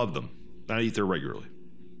do love them. I eat there regularly.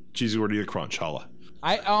 Cheesy gordita crunch, holla.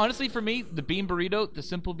 I honestly, for me, the bean burrito, the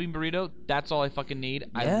simple bean burrito, that's all I fucking need.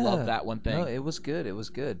 I love that one thing. No, it was good. It was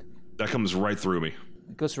good. That comes right through me.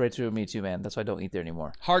 It goes right through me too, man. That's why I don't eat there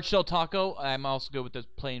anymore. Hard shell taco. I'm also good with the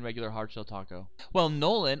plain regular hard shell taco. Well,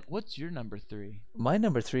 Nolan, what's your number 3? My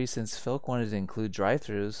number 3, since Felk wanted to include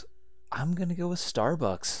drive-thrus, I'm gonna go with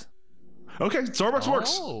Starbucks. Okay, Starbucks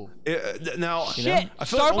works. Oh. Now, shit,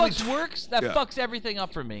 Starbucks works. That fucks everything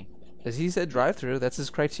up for me. As he said, drive-through. That's his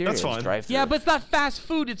criteria. That's fine. Drive-through. Yeah, but it's not fast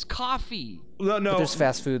food. It's coffee. No. But there's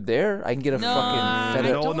fast food there. I can get a fucking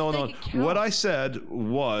FedEx. No. What I said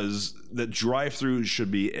was that drive-through should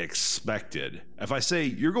be expected. If I say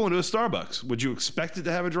you're going to a Starbucks, would you expect it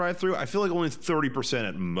to have a drive-through? I feel like only 30%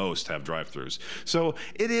 at most have drive-throughs. So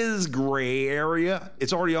it is gray area.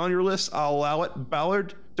 It's already on your list. I'll allow it.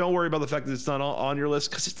 Ballard, don't worry about the fact that it's not on your list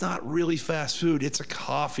because it's not really fast food. It's a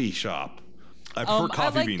coffee shop. I prefer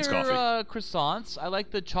coffee beans coffee. I like their croissants. I like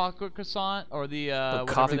the chocolate croissant or the. But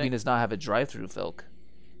Coffee Bean does not have a drive-through, Felk.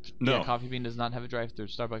 No. Yeah, Coffee Bean does not have a drive-through.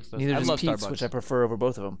 Starbucks does. Neither I does love Pete's, Starbucks. which I prefer over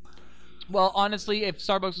both of them. Well, honestly, if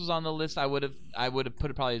Starbucks was on the list, I would have put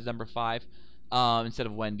it probably as number 5, instead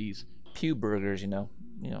of Wendy's. Pew Burgers, you know.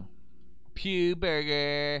 Pew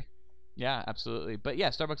Burger. Yeah, absolutely. But yeah,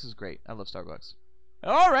 Starbucks is great. I love Starbucks.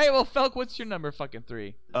 All right, well, Felk, what's your number fucking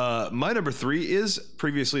 3? My number 3 is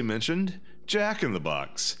previously mentioned Jack in the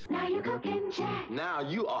Box. Now you're cooking, Jack. Now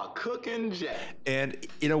you are cooking, Jack. And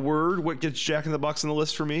in a word, what gets Jack in the Box on the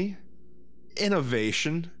list for me?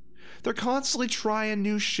 Innovation. They're constantly trying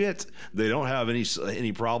new shit. They don't have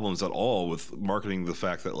any problems at all with marketing the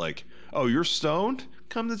fact that, like, oh, you're stoned?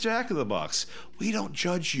 Come to Jack in the Box. We don't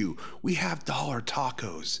judge you. We have dollar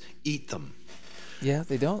tacos. Eat them. Yeah,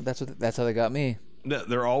 they don't. That's how they got me.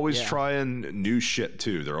 They're always trying new shit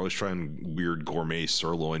too. They're always trying weird gourmet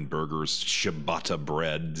sirloin burgers, ciabatta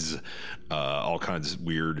breads, all kinds of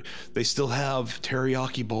weird. They still have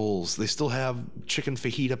teriyaki bowls. They still have chicken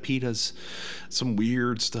fajita pitas. Some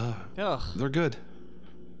weird stuff. Ugh. They're good.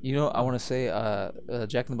 You know, I want to say,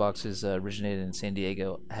 Jack in the Box is originated in San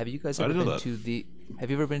Diego. Have you guys ever been to the?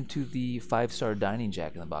 Have you ever been to the 5-star dining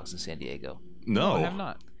Jack in the Box in San Diego? No, I have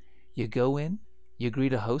not. You go in, you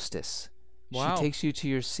greet a hostess. Wow. She takes you to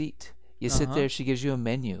your seat. You sit there. She gives you a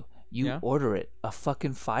menu. You order it. A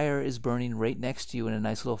fucking fire is burning right next to you in a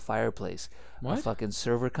nice little fireplace. What? A fucking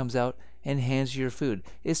server comes out and hands you your food.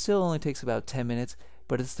 It still only takes about 10 minutes,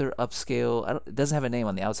 but it's their upscale. It doesn't have a name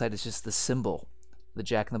on the outside. It's just the symbol, the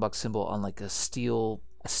Jack in the Box symbol on like a steel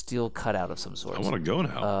cutout of some sort. I want to go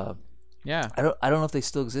now. Yeah. I don't know if they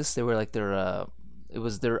still exist. They were like their it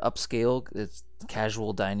was their upscale. It's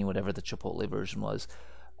casual dining, whatever the Chipotle version was.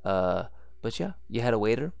 But yeah, you had a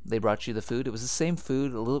waiter. They brought you the food. It was the same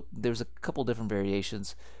food. There was a couple different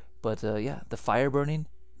variations, but yeah, the fire burning,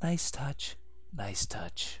 nice touch.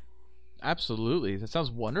 Absolutely, that sounds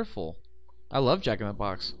wonderful. I love Jack in the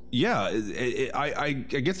Box. Yeah, I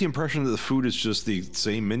get the impression that the food is just the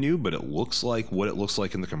same menu, but it looks like what it looks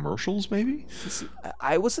like in the commercials, maybe?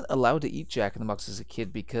 I wasn't allowed to eat Jack in the Box as a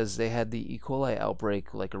kid because they had the E. coli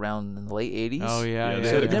outbreak like around in the late 80s. Oh, yeah. They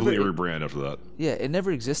had a complete rebrand after that. Yeah, it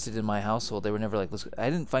never existed in my household. They were never like, I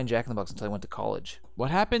didn't find Jack in the Box until I went to college.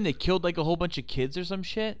 What happened? They killed like a whole bunch of kids or some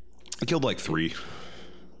shit? I killed like 3.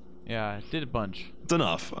 Yeah, it did a bunch. It's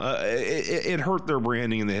enough. It hurt their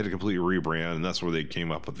branding, and they had to completely rebrand, and that's where they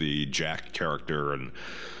came up with the Jack character and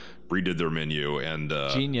redid their menu. And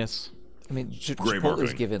genius. I mean,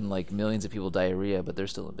 Chipotle's given like millions of people diarrhea, but they're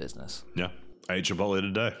still in business. Yeah, I ate Chipotle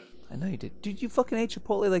today. I know you did. Dude, you fucking ate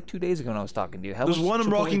Chipotle like 2 days ago when I was talking to you. There's one in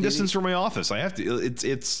walking distance from my office. I have to.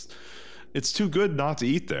 It's too good not to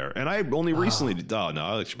eat there. And I only recently. Oh no,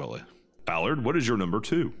 I like Chipotle. Ballard, what is your number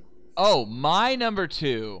 2? Oh, my number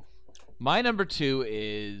 2. My number 2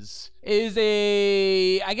 is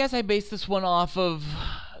a. I guess I based this one off of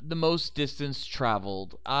the most distance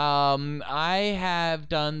traveled. I have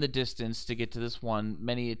done the distance to get to this one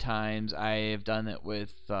many times. I have done it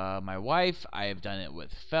with my wife. I have done it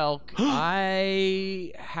with Felk.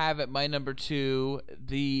 I have at my number 2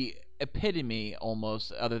 the epitome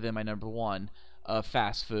almost, other than my number 1, of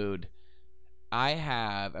fast food. I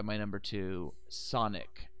have at my number 2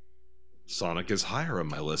 Sonic. Sonic is higher on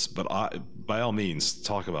my list, but by all means,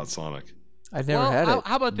 talk about Sonic. I've never had it.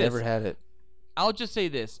 How about this? Never had it. I'll just say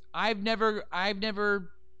this: I've never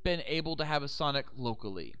been able to have a Sonic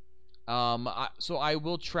locally. So I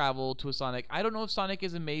will travel to a Sonic. I don't know if Sonic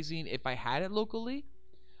is amazing if I had it locally.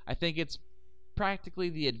 I think it's practically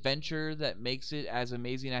the adventure that makes it as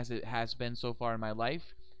amazing as it has been so far in my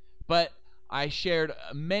life. But I shared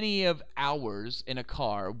many of hours in a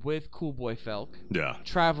car with Cool Boy Felk. Yeah.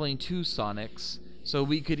 Traveling to Sonic's so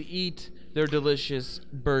we could eat their delicious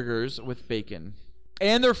burgers with bacon.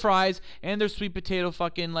 And their fries and their sweet potato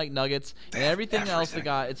fucking like nuggets and everything else they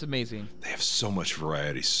got. It's amazing. They have so much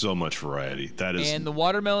variety. That is. And the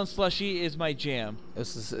watermelon slushie is my jam.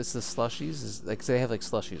 It's the slushies. They have like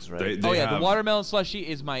slushies, right? They the watermelon slushie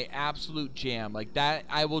is my absolute jam. Like that,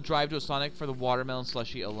 I will drive to a Sonic for the watermelon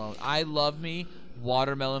slushie alone. I love me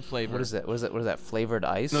Watermelon flavor. What is that? What is that? Flavored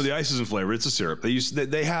ice? No, the ice isn't flavored. It's a syrup.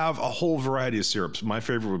 They have a whole variety of syrups. My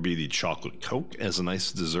favorite would be the chocolate Coke as a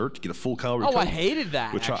nice dessert. You get a full calorie Coke. I hated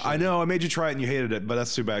that. Which I know I made you try it and you hated it, but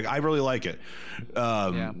that's too bad. I really like it.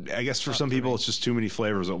 I guess for some people it's just too many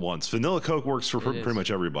flavors at once. Vanilla Coke works for pretty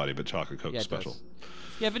much everybody, but chocolate Coke is special.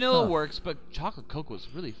 Yeah, vanilla works, but chocolate Coke was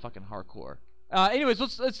really fucking hardcore. Anyways,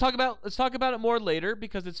 let's talk about it more later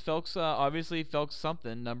because it's Felk's obviously Felk's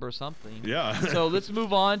number something. Yeah. So let's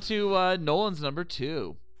move on to Nolan's number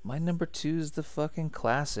 2. My number 2 is the fucking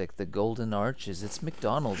classic, the Golden Arches. It's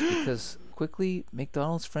McDonald's because quickly,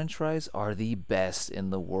 McDonald's French fries are the best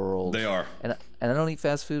in the world. They are. And I don't eat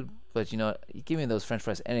fast food, but you know what? You give me those French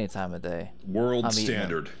fries any time of day. World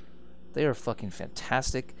standard. They are fucking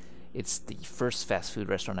fantastic. It's the first fast food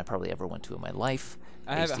restaurant I probably ever went to in my life.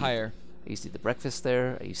 I have it higher. I used to eat the breakfast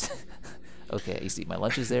there. I used to eat my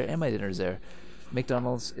lunches there and my dinners there.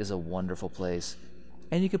 McDonald's is a wonderful place.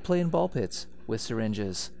 And you could play in ball pits with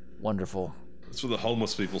syringes. Wonderful. That's where the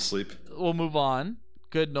homeless people sleep. We'll move on.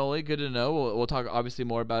 Good, Noli. Good to know. We'll talk obviously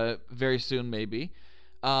more about it very soon, maybe.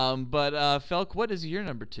 But Felk, what is your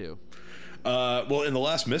number 2? Well, in the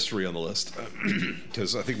last mystery on the list,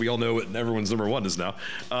 because I think we all know what everyone's number 1 is now.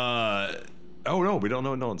 Oh no, we don't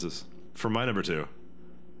know what Nolan's is. For my number 2.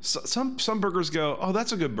 Some burgers go, oh,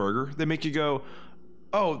 that's a good burger. They make you go,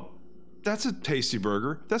 oh, that's a tasty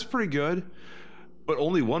burger. That's pretty good. But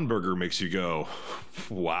only one burger makes you go,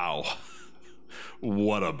 wow,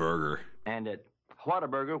 what a burger. And at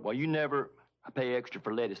Whataburger, well, you never pay extra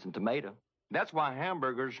for lettuce and tomato. That's why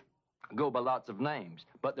hamburgers go by lots of names.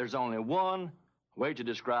 But there's only one way to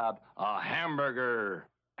describe a hamburger,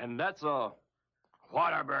 and that's a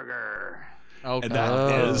Whataburger. Okay. And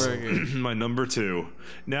that is my number 2.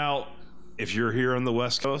 Now, if you're here on the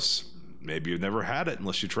West Coast, maybe you've never had it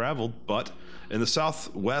unless you traveled, but in the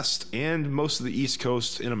Southwest and most of the East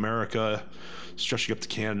Coast in America, stretching up to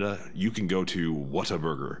Canada, you can go to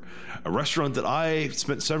Whataburger, a restaurant that I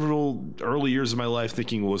spent several early years of my life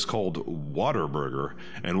thinking was called Waterburger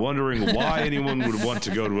and wondering why anyone would want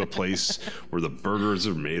to go to a place where the burgers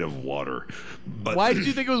are made of water. But why did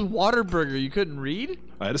you think it was Waterburger? You couldn't read?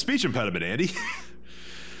 I had a speech impediment, Andy.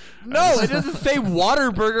 No, it doesn't say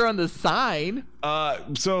Waterburger on the sign.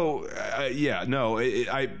 Probably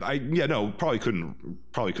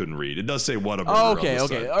couldn't read. It does say Whataburger. Oh,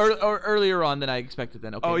 okay. Or earlier on than I expected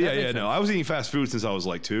then. Okay. Oh, yeah. No, I was eating fast food since I was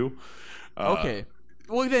like 2. Okay.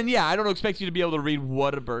 Well, then, yeah, I don't expect you to be able to read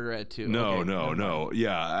Whataburger at 2. No.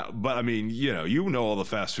 Yeah, but I mean, you know all the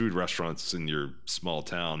fast food restaurants in your small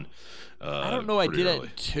town. I don't know I did early.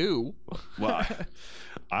 At 2. Well,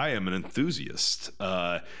 I am an enthusiast.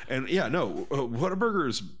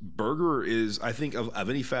 Whataburger's burger is, I think, of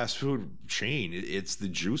any fast food chain, it's the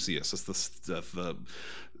juiciest. It's the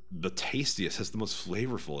tastiest. It's the most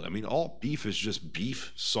flavorful. I mean, all beef is just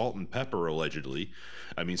beef, salt, and pepper, allegedly.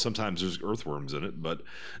 I mean, sometimes there's earthworms in it, but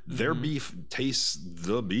their beef tastes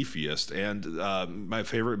the beefiest. And my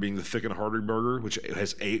favorite being the Thick and Hearty burger, which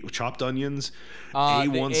has 8 chopped onions,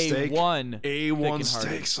 A1 steak, A1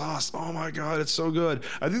 steak sauce. Oh my God, it's so good.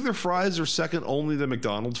 I think their fries are second only to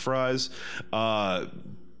McDonald's fries. And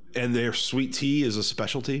their sweet tea is a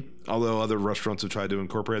specialty, although other restaurants have tried to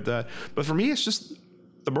incorporate that. But for me, it's just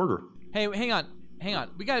the burger. Hey, hang on.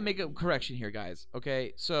 We got to make a correction here, guys.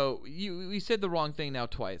 Okay, so we said the wrong thing now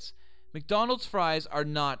twice. McDonald's fries are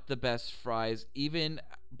not the best fries, even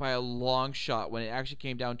by a long shot. When it actually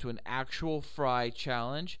came down to an actual fry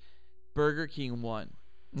challenge, Burger King won.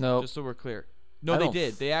 No, just so we're clear. No, they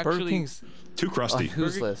did. They actually Burger King's too crusty.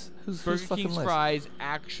 Who's list? Burger King's fries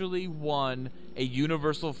actually won a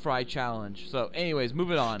universal fry challenge. So, anyways,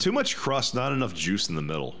 moving on. Too much crust, not enough juice in the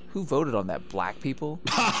middle. Who voted on that? Black people?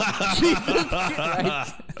 Jesus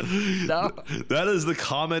Christ. No. That is the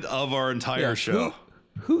comment of our entire show.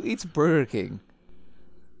 Who eats Burger King?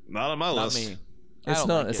 Not on my list. Me. It's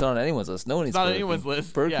not on anyone's list. No one eats Burger King. It's not on anyone's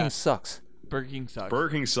list. Burger King sucks. Burger King sucks. Burger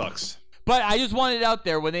King sucks. But I just wanted it out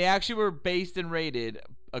there. When they actually were based and rated,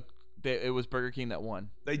 it was Burger King that won.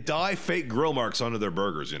 They dye fake grill marks onto their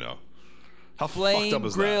burgers, you know. How Flame fucked up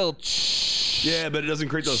is grill. that? Yeah, but it doesn't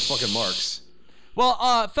create those fucking marks. Well,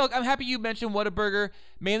 Felk, I'm happy you mentioned Whataburger,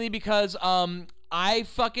 mainly because I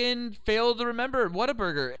fucking failed to remember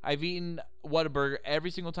Whataburger. I've eaten Whataburger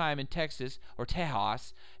every single time in Texas or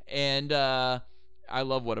Tejas, and I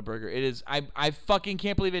love Whataburger. It is. I fucking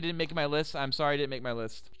can't believe it didn't make my list. I'm sorry it didn't make my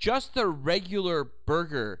list. Just the regular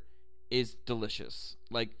burger is delicious.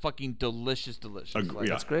 Like fucking delicious. Like,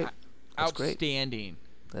 That's great. That's outstanding.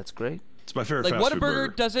 Great. That's great. It's my favorite like fast food Whataburger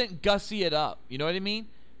burger. Doesn't gussy it up. You know what I mean?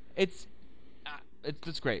 It's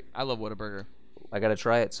great. I love Whataburger. I gotta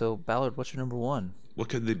try it. So, Ballard, what's your number one? What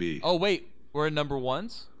could they be? Oh wait, we're in number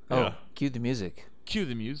ones. Yeah. Oh, cue the music. Cue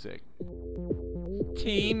the music.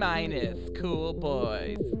 T minus cool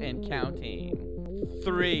boys and counting.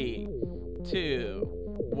 3, 2,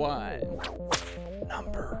 1.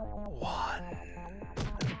 Number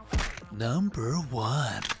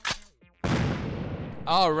one.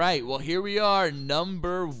 All right, well, here we are,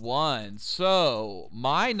 number one. So,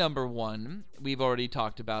 my number one, we've already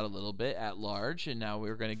talked about a little bit at large, and now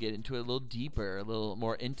we're going to get into it a little deeper, a little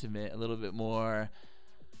more intimate, a little bit more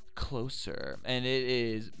closer. And it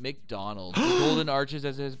is McDonald's. The Golden Arches,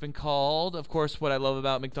 as it has been called. Of course, what I love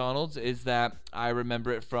about McDonald's is that I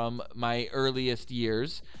remember it from my earliest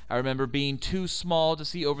years. I remember being too small to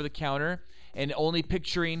see over the counter and only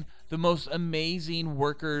picturing the most amazing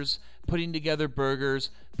workers putting together burgers,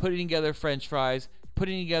 putting together French fries,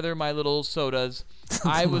 putting together my little sodas.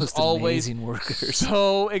 I was always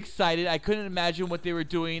so excited. I couldn't imagine what they were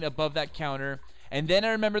doing above that counter. And then I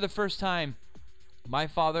remember the first time my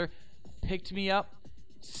father picked me up,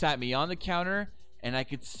 sat me on the counter, and I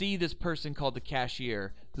could see this person called the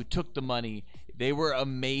cashier who took the money. They were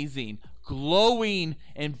amazing, glowing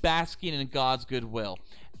and basking in God's goodwill.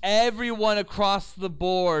 Everyone across the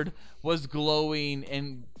board was glowing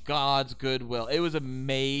in God's goodwill. It was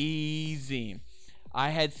amazing. I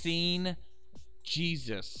had seen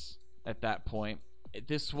Jesus at that point.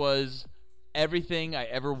 This was everything I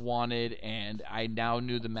ever wanted, and I now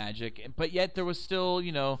knew the magic. But yet there was still,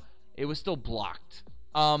 it was still blocked.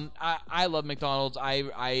 I love McDonald's.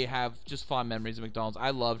 I have just fond memories of McDonald's. I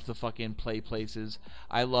loved the fucking play places.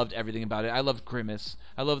 I loved everything about it. I loved Grimace.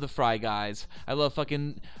 I love the Fry Guys. I love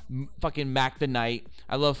fucking Mac the Knight.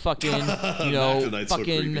 I love fucking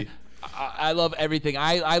fucking. I love everything.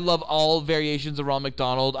 I love all variations of Ronald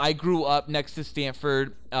McDonald. I grew up next to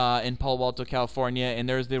Stanford in Palo Alto, California, and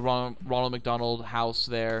there's the Ronald McDonald house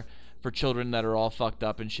there for children that are all fucked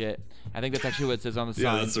up and shit. I think that's actually what it says on the sign.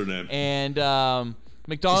 Yeah, that's their name. And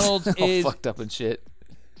McDonald's is all fucked up and shit.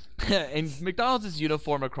 And McDonald's is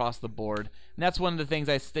uniform across the board. And that's one of the things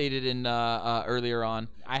I stated in earlier on.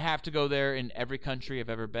 I have to go there in every country I've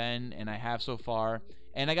ever been, and I have so far.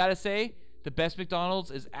 And I gotta say, the best McDonald's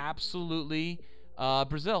is absolutely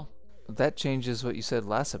Brazil. That changes what you said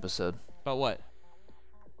last episode. About what?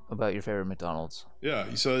 About your favorite McDonald's. Yeah,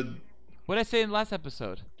 you said... What did I say in the last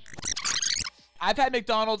episode? I've had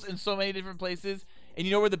McDonald's in so many different places, and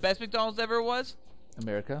you know where the best McDonald's ever was?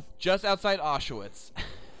 America? Just outside Auschwitz.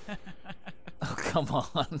 Oh, come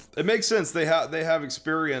on. It makes sense. They have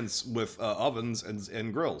experience with ovens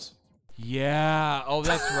and grills. Yeah. Oh,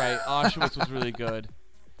 that's right. Auschwitz was really good.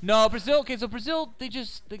 No, Brazil. Okay, so Brazil,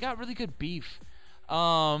 they got really good beef.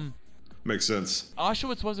 Makes sense.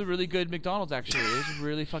 Auschwitz was a really good McDonald's, actually. It was a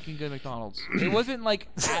really fucking good McDonald's. It wasn't like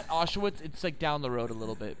at Auschwitz. It's like down the road a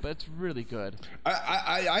little bit, but it's really good.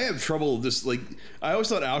 I have trouble just like I always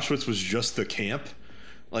thought Auschwitz was just the camp,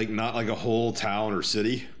 like not like a whole town or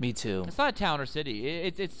city. Me too. It's not a town or city.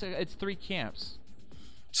 It's 3 camps.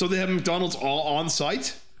 So they have McDonald's all on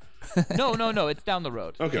site? No. It's down the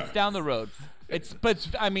road. Okay. It's down the road. It's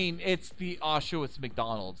the Auschwitz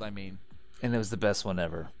McDonald's. I mean. And it was the best one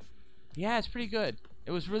ever. Yeah, it's pretty good.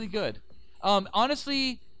 It was really good.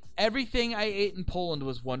 Honestly, everything I ate in Poland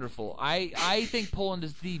was wonderful. I think Poland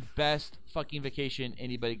is the best fucking vacation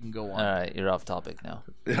anybody can go on. All right, you're off topic now.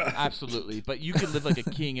 Absolutely. But you could live like a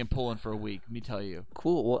king in Poland for a week, let me tell you.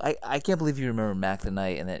 Cool. Well, I can't believe you remember Mac the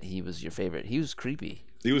Knight and that he was your favorite. He was creepy.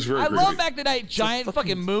 He was very creepy. I love Mac the Knight, giant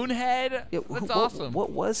fucking moon head. Yeah, that's awesome. What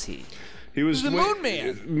was he? He was the Moon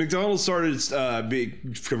Man. McDonald's started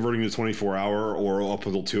converting to 24-hour or up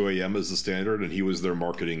until 2 a.m. as the standard, and he was their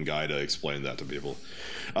marketing guy to explain that to people.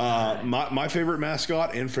 My favorite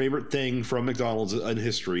mascot and favorite thing from McDonald's in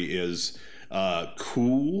history is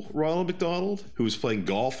cool Ronald McDonald, who was playing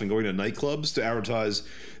golf and going to nightclubs to advertise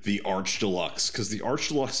the Arch Deluxe, because the Arch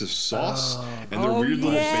Deluxe is sauce and their weird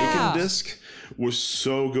little bacon disc was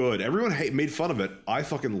so good. Everyone made fun of it. I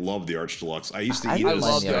fucking love the Arch Deluxe. I used to eat it as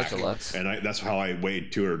a snack, and that's how I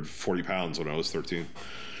weighed 240 pounds when I was 13.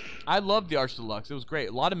 I loved the Arch Deluxe. It was great.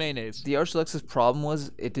 A lot of mayonnaise. The Arch Deluxe's problem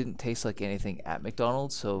was it didn't taste like anything at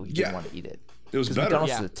McDonald's, so you didn't want to eat it. It was better.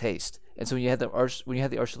 McDonald's is a taste. And so when you had the Arch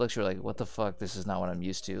Deluxe, you're like, what the fuck? This is not what I'm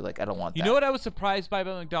used to. Like, I don't want that. You know what I was surprised by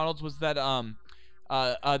about McDonald's was that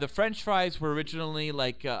the French fries were originally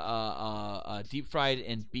like deep fried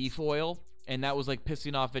in beef oil. And that was like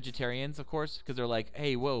pissing off vegetarians, of course, because they're like,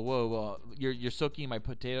 "Hey, whoa, you're soaking my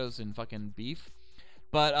potatoes in fucking beef."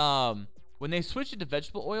 But When they switched it to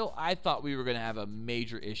vegetable oil, I thought we were going to have a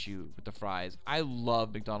major issue with the fries. I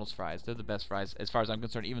love McDonald's fries. They're the best fries as far as I'm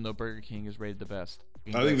concerned, even though Burger King is rated the best.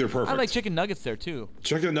 I think they're perfect. I like chicken nuggets there, too.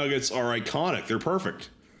 Chicken nuggets are iconic. They're perfect.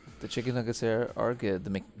 The chicken nuggets there are good.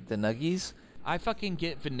 The nuggies. I fucking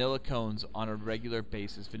get vanilla cones on a regular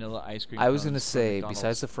basis. Vanilla ice cream. I was going gonna to say,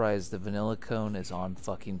 besides the fries, the vanilla cone is on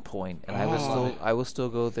fucking point, and I will still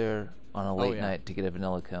go there on a late night to get a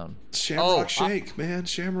vanilla cone. Shamrock shake, man,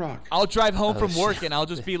 Shamrock. I'll drive home from work and I'll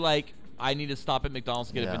just be like, I need to stop at McDonald's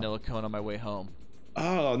to get a vanilla cone on my way home.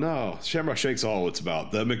 Oh no, Shamrock shake's all it's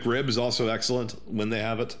about. The McRib is also excellent when they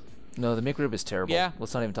have it. No, the McRib is terrible. Yeah.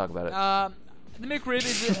 Let's not even talk about it. The McRib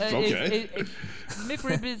is Okay. The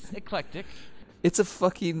McRib is eclectic. It's a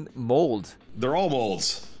fucking mold. They're all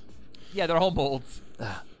molds. Yeah, they're all molds.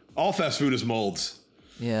 All fast food is molds.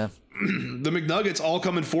 Yeah. The McNuggets all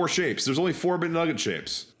come in 4 shapes. There's only 4 McNugget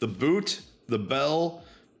shapes. The boot, the bell,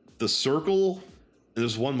 the circle, and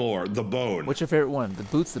there's one more, the bone. What's your favorite one? The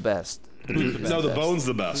boot's the best. The bone's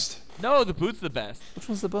the best. No, the boot's the best. Which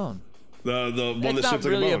one's the bone? The one it's that not shaped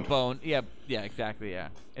really like a bone. Yeah, exactly, yeah.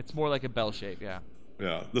 It's more like a bell shape, yeah.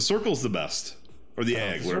 Yeah, the circle's the best. Or the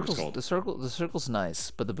egg, whatever it's called. The circle's nice,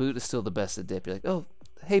 but the boot is still the best to dip. You're like, oh,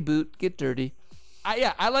 hey boot, get dirty.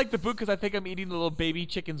 I like the boot because I think I'm eating the little baby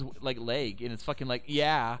chicken's like leg, and it's fucking like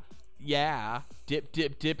dip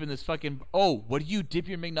in this fucking. Oh, what do you dip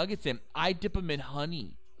your McNuggets in? I dip them in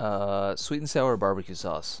honey. Sweet and sour barbecue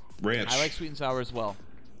sauce. Ranch. I like sweet and sour as well.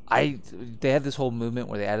 They have this whole movement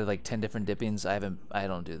where they added like 10 different dippings. I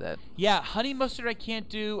don't do that. Yeah, honey mustard I can't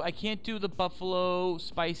do. I can't do the buffalo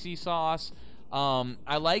spicy sauce.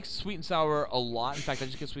 I like sweet and sour a lot. In fact, I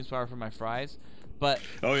just get sweet and sour for my fries. But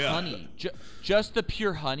honey, just the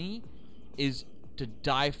pure honey is to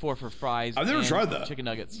die for fries. I've never tried that. Chicken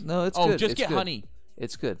nuggets. No, it's good. Just it's get good. honey.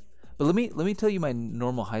 It's good. But let me tell you my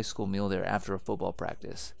normal high school meal there after a football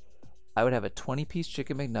practice. I would have a 20-piece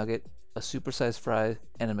chicken McNugget, a supersized fry,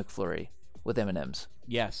 and a McFlurry with M&Ms.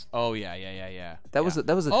 Yes. Oh yeah. That was a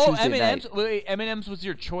Tuesday M&Ms. night. Wait, M&Ms was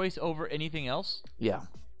your choice over anything else? Yeah.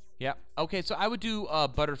 Yeah. Okay, so I would do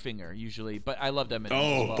Butterfinger usually, but I loved M&Ms.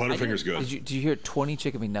 Oh, as well. Butterfinger's good. Did you hear 20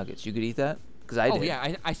 chicken McNuggets? You could eat that? Because I did. Oh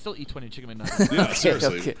yeah, I still eat 20 chicken McNuggets. Yeah,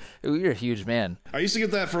 seriously. Okay. You're a huge man. I used to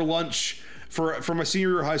get that for lunch for my senior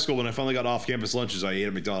year of high school when I finally got off-campus lunches. I ate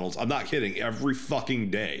at McDonald's. I'm not kidding. Every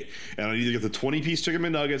fucking day, and I'd either get the 20-piece chicken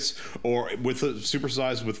McNuggets or with a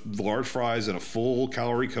supersized with large fries and a full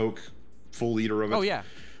calorie Coke, full liter of it. Oh yeah.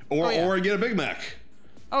 Or I'd get a Big Mac.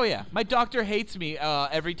 Oh yeah, my doctor hates me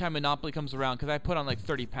every time Monopoly comes around because I put on like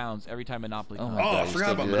 30 pounds every time Monopoly comes. my God, I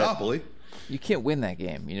forgot about Monopoly. You can't win that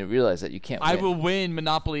game. You realize that you can't win. I will win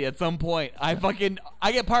Monopoly at some point. I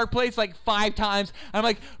get Park Place like 5 times. I'm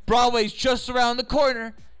like, Broadway's just around the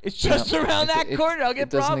corner. It's just around that corner. I'll get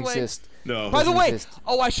Broadway. It doesn't exist. No. By the way, exist.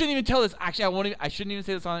 I shouldn't even tell this. Actually, I shouldn't even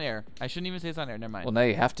say this on air. Never mind. Well, now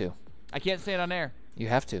you have to. I can't say it on air. You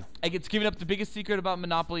have to. I get giving up the biggest secret about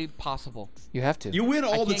Monopoly possible. You have to. You win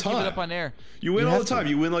all the I can't time. give it up on air. You win all have the time. to.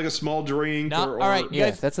 You win like a small drink. No, all right, you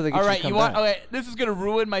guys. that's how they get all you right, to come you want? back. Okay, this is gonna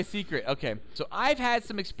ruin my secret. Okay, so I've had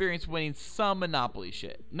some experience winning some Monopoly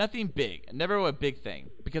shit. Nothing big. Never a big thing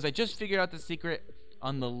because I just figured out the secret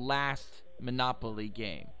on the last Monopoly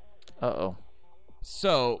game. Uh-oh.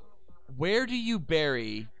 So, where do you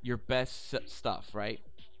bury your best stuff? Right,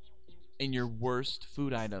 in your worst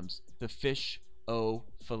food items. The fish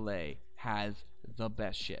fillet has the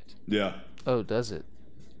best shit. Yeah. Oh, does it?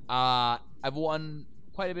 I've won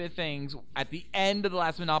quite a bit of things at the end of the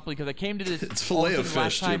last Monopoly because I came to this. It's filet of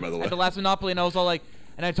fish too, by the way. At the last Monopoly, and I was all like,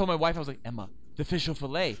 and I told my wife, I was like, Emma, the fish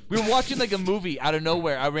fillet. We were watching like a movie out of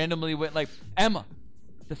nowhere. I randomly went like, Emma,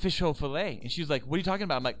 the fish fillet, and she was like, what are you talking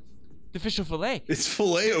about? I'm like, the fish fillet. It's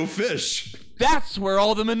filet-o-fish. That's where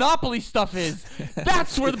all the Monopoly stuff is.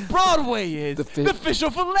 That's where the Broadway is. The fish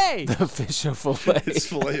fillet. The fish fillet. It's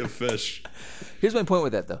filet-o-fish. Here's my point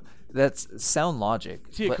with that, though. That's sound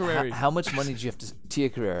logic. Tia but Carrere. How much money did you have to... Tia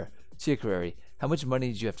Carrere. How much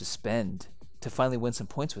money did you have to spend to finally win some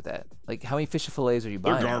points with that? Like, how many fish fillets are you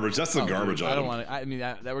buying? They're garbage. That's the garbage item. I don't want to. I mean,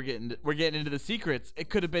 that we're getting into the secrets. It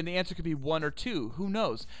could have been the answer could be 1 or 2. Who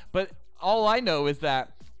knows? But all I know is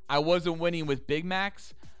that I wasn't winning with Big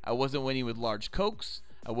Macs. I wasn't winning with large Cokes.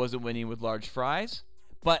 I wasn't winning with large fries.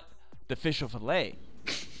 But the fish fillet.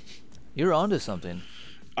 You're onto something.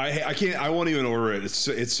 I can't. I won't even order it.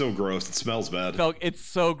 It's so gross. It smells bad. It's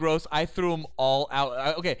so gross. I threw them all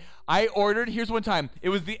out. Okay, I ordered. Here's one time. It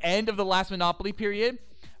was the end of the last Monopoly period,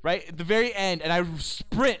 right? At the very end, and I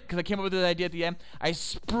sprint because I came up with this idea at the end. I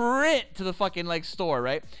sprint to the fucking like store,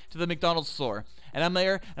 right? To the McDonald's store, and I'm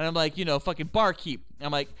there, and I'm like, fucking barkeep.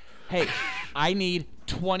 I'm like, hey, I need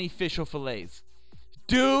 20 fish fillets.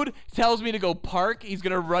 Dude tells me to go park. He's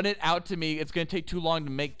going to run it out to me. It's going to take too long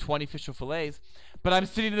to make 20 fish fillets. But I'm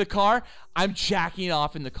sitting in the car. I'm jacking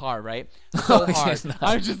off in the car, right? So hard.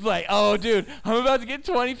 I'm just like, oh, dude, I'm about to get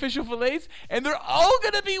 20 fish fillets, and they're all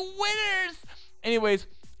going to be winners. Anyways,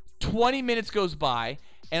 20 minutes goes by,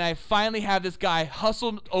 and I finally have this guy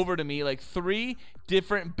hustled over to me, like 3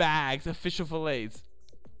 different bags of fish fillets.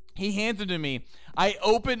 He hands them to me. I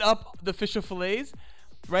open up the fish fillets.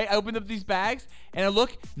 Right, I opened up these bags and I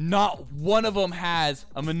look. Not one of them has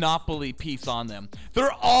a Monopoly piece on them.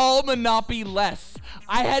 They're all Monopoly less.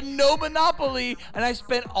 I had no Monopoly, and I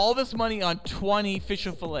spent all this money on 20 fish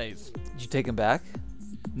fillets. Did you take them back?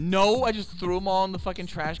 No, I just threw them all in the fucking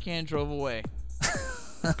trash can and drove away.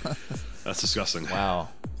 That's disgusting. Wow,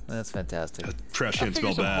 that's fantastic. Trash can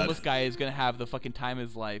smell some bad. Homeless guy is gonna have the fucking time of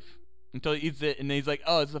his life until he eats it, and then he's like,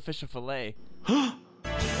 "Oh, it's a fish fillet."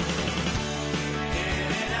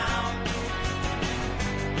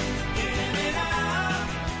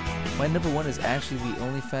 My number 1 is actually the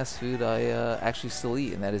only fast food I actually still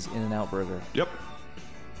eat, and that is In-N-Out Burger. Yep.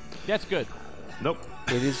 That's good. Nope.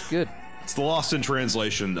 It is good. It's the lost in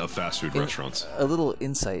translation of fast food restaurants. A little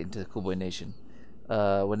insight into Cool Boy Nation.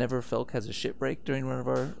 Whenever Felk has a shit break during one of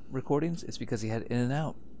our recordings, it's because he had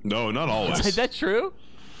In-N-Out. No, not always. Is that true?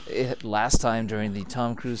 Last time during the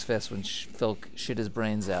Tom Cruise Fest when Felk shit his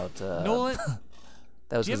brains out. Nolan,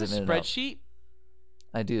 that was do you have because a of In-N-Out. spreadsheet?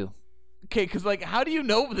 I do. Okay, because like, how do you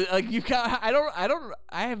know that? Like, you got?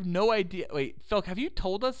 I have no idea. Wait, Felk, have you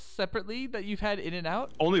told us separately that you've had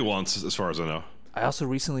In-N-Out? Only once, as far as I know. I also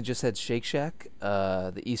recently just had Shake Shack,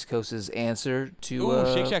 the East Coast's answer to.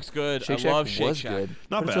 Ooh, Shake Shack's good. Shake I Shack love Shake was Shack. good,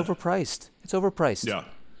 Not but bad. it's overpriced. It's overpriced. Yeah.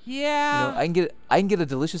 Yeah. You know, I can get a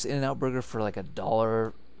delicious In-N-Out burger for like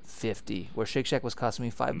 $1.50, where Shake Shack was costing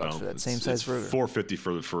me $5 for that same size burger.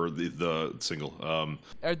 $4.50 for the single.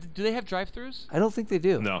 Do they have drive-throughs? I don't think they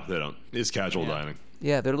do. No, they don't. It's casual dining.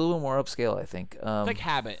 Yeah, they're a little bit more upscale, I think. It's like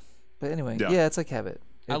Habit. But anyway, Yeah. yeah, it's like Habit.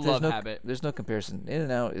 I love Habit. There's no comparison.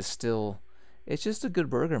 In-N-Out is still, it's just a good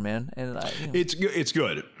burger, man. And It's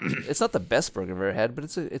good. It's not the best burger I've ever had, but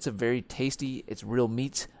it's a very tasty. It's real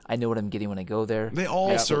meat. I know what I'm getting when I go there. They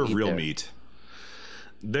all serve eat real there. meat.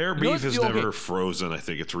 Their You know beef what's is the- never okay. frozen. I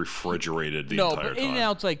think it's refrigerated the No, entire but time.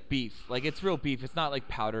 In-N-Out's like beef. Like, it's real beef. It's not like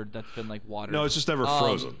powdered that's been like watered. No, it's just never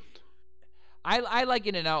frozen. I like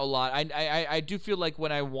In-N-Out a lot. I do feel like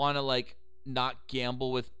when I want to like not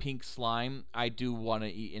gamble with pink slime, I do want to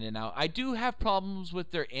eat In-N-Out. I do have problems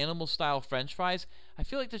with their animal style French fries. I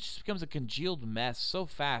feel like that just becomes a congealed mess so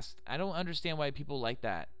fast. I don't understand why people like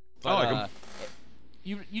that. I like 'em.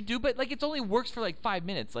 You do, but like it only works for like 5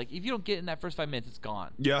 minutes. Like if you don't get in that first 5 minutes, it's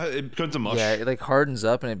gone. Yeah, it becomes a mush. Yeah, it like hardens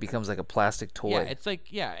up and it becomes like a plastic toy. Yeah, it's like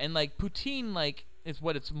and like poutine like is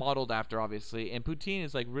what it's modeled after, obviously. And poutine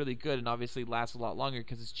is like really good and obviously lasts a lot longer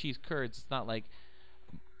because it's cheese curds. It's not like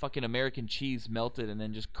fucking American cheese melted and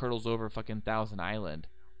then just curdles over fucking Thousand Island.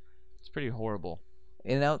 It's pretty horrible.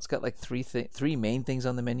 In-N-Out's got like three main things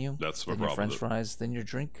on the menu. That's my then your problem French with it. fries, then your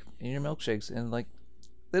drink, and your milkshakes, and like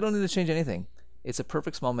they don't need to change anything. It's a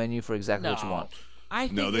perfect small menu for exactly what you want. I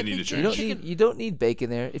think No, they if need to did change. You don't need bacon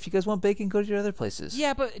there. If you guys want bacon, go to your other places.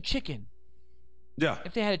 Yeah, but chicken. Yeah.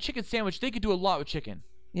 If they had a chicken sandwich, they could do a lot with chicken.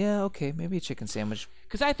 Yeah, okay, maybe a chicken sandwich.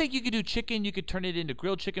 Because I think you could do chicken. You could turn it into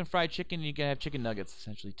grilled chicken, fried chicken, and you can have chicken nuggets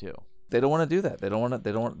essentially too. They don't want to do that. They want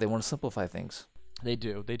to simplify things. They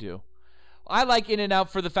do. I like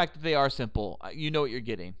In-N-Out for the fact that they are simple. You know what you're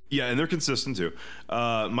getting. Yeah, and they're consistent too.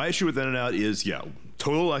 My issue with In-N-Out is,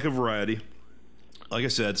 total lack of variety. Like I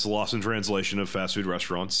said, it's lost in translation of fast food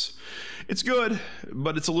restaurants. It's good,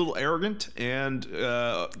 but it's a little arrogant, and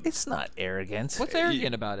it's not arrogant. What's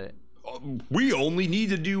arrogant about it? We only need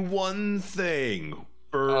to do one thing: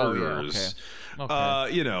 burgers. Oh,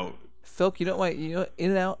 yeah, okay. Felk, you know what?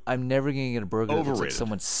 In-N-Out, I'm never gonna get a burger that looks like Overrated.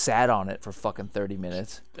 someone sat on it for fucking 30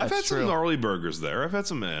 minutes. I've had some gnarly burgers there. I've had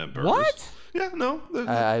some burgers. What? Yeah, no.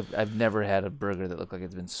 I've never had a burger that looked like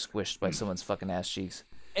it's been squished by someone's fucking ass cheeks.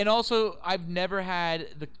 And also, I've never had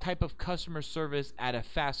the type of customer service at a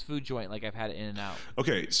fast food joint like I've had at In-N-Out.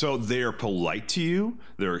 Okay, so they are polite to you,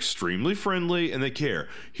 they're extremely friendly, and they care.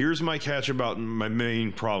 Here's my catch about my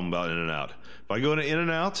main problem about In-N-Out. If I go to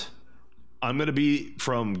In-N-Out, I'm going to be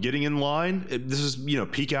from getting in line, this is,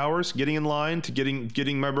 peak hours, getting in line to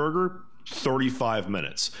getting my burger, 35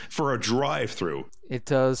 minutes for a drive-through. It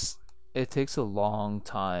does It takes a long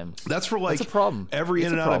time. That's for like That's a problem. Every It's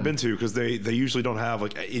a In-N-Out I've problem. been to, because they usually don't have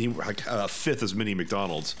like a fifth as many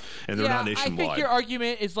McDonald's, and they're not nationwide. I think your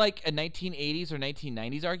argument is like a 1980s or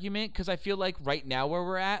 1990s argument, because I feel like right now where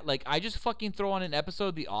we're at, like I just fucking throw on an episode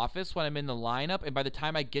of The Office when I'm in the lineup, and by the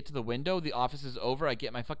time I get to the window, The Office is over. I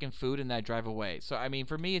get my fucking food and then I drive away. So I mean,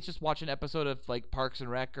 for me, it's just watch an episode of like Parks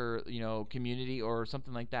and Rec or Community or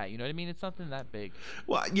something like that. You know what I mean? It's something that big.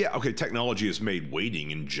 Well, yeah, okay. Technology has made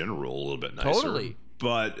waiting in general a little bit nicer. Totally.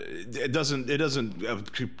 But it doesn't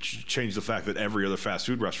change the fact that every other fast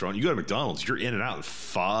food restaurant, you go to McDonald's, you're in and out in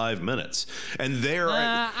 5 minutes, and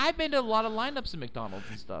I've been to a lot of lineups at McDonald's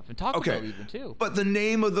and stuff, and Taco Bell even too. But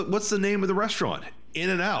what's the name of the restaurant? In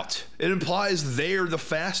and Out. It implies they're the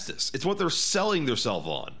fastest. It's what they're selling themselves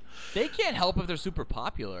on. They can't help if they're super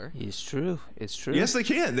popular. It's true. It's true. Yes, they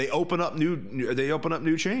can. They open up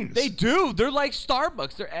new chains. They do. They're like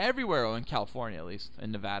Starbucks. They're everywhere. In California, at least.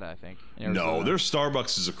 In Nevada, I think. No, their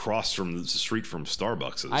Starbucks is across from the street from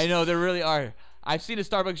Starbucks. I know, there really are. I've seen a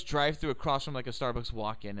Starbucks drive-through across from like a Starbucks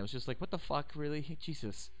walk-in. It was just like, what the fuck, really?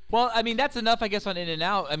 Jesus. Well, I mean, that's enough, I guess, on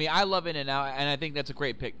In-N-Out. I mean, I love In-N-Out, and I think that's a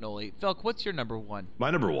great pick, Noli. Felk, what's your number one?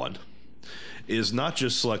 My number one is not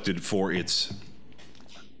just selected for its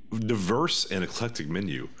diverse and eclectic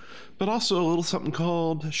menu, but also a little something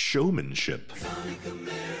called showmanship.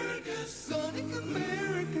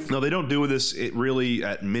 Now, they don't do this really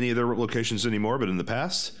at many of their locations anymore, but in the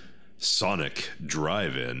past, Sonic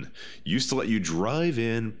Drive-In used to let you drive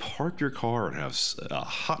in, park your car, and have a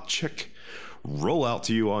hot chick roll out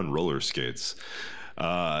to you on roller skates.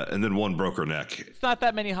 And then one broke her neck. It's not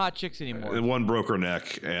that many hot chicks anymore. And one broke her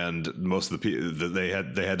neck, and most of the people they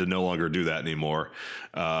had to no longer do that anymore,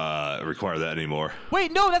 require that anymore.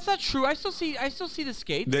 Wait, no, that's not true. I still see the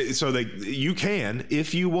skates. You can,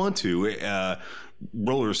 if you want to,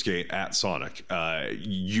 roller skate at Sonic.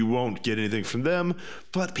 You won't get anything from them,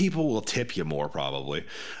 but people will tip you more probably.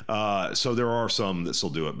 So there are some that still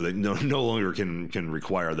do it, but they no longer can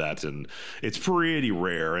require that, and it's pretty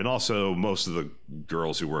rare. And also, most of the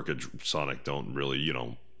girls who work at Sonic don't really, you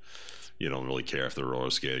don't really care if they're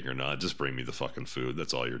roller skating or not. Just bring me the fucking food.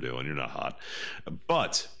 That's all you're doing. You're not hot,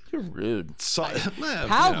 but. You're rude.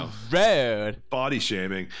 How rude. Body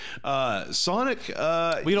shaming. Sonic.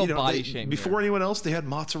 We don't body shame. Before anyone else, they had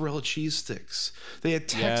mozzarella cheese sticks. They had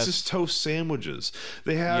Texas toast sandwiches.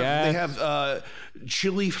 They have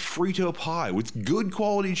chili Frito pie with good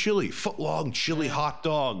quality chili, foot-long chili hot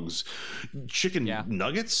dogs, chicken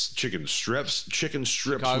nuggets, chicken strips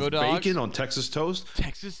Chicago with dogs. bacon on Texas toast.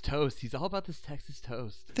 Texas toast. He's all about this Texas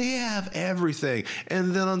toast. They have everything.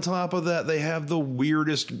 And then on top of that, they have the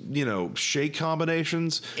weirdest, shake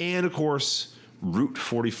combinations. And of course, Route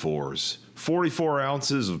 44s. 44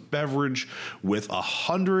 ounces of beverage with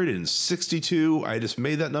 162, I just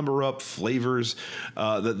made that number up, flavors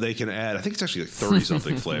that they can add. I think it's actually like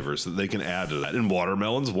 30-something flavors that they can add to that. And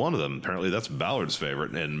watermelon's one of them. Apparently, that's Ballard's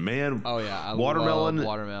favorite. And man, oh yeah, I watermelon. love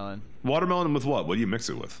watermelon. Watermelon with what? What do you mix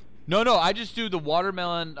it with? No, I just do the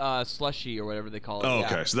watermelon slushy or whatever they call it. Oh,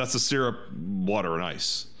 okay. So that's the syrup, water, and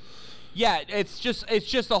ice. Yeah, it's just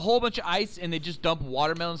a whole bunch of ice, and they just dump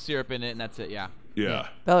watermelon syrup in it, and that's it. Yeah. Yeah.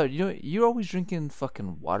 Ballard, you're always drinking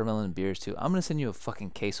fucking watermelon beers too. I'm gonna send you a fucking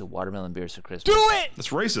case of watermelon beers for Christmas. Do it! That's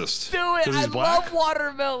racist. Do it! 'Cause I he's black? love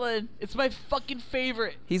watermelon. It's my fucking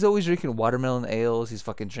favorite. He's always drinking watermelon ales. He's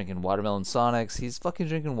fucking drinking watermelon Sonics. He's fucking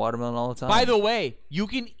drinking watermelon all the time. By the way, you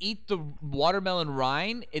can eat the watermelon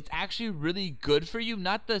rind. It's actually really good for you.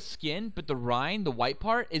 Not the skin, but the rind, the white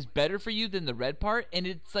part, is better for you than the red part. And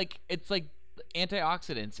it's like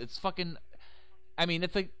antioxidants. It's fucking. I mean,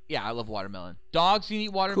 it's like, yeah, I love watermelon. Dogs can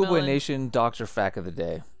eat watermelon. Cool Boy Nation Doctor Fact of the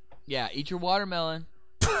Day. Yeah, eat your watermelon.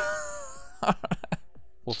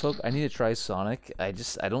 Well, folks, I need to try Sonic. I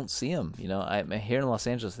don't see them. I'm here in Los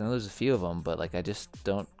Angeles. I know there's a few of them, but I just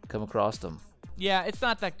don't come across them. Yeah, it's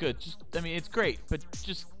not that good. It's great, but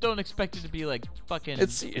just don't expect it to be like fucking.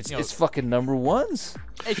 It's fucking number ones.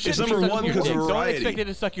 It's number one because of Don't variety. expect it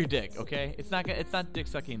to suck your dick, okay? It's not dick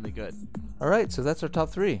suckingly good. All right, so that's our top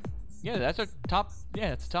three. Yeah, that's our top.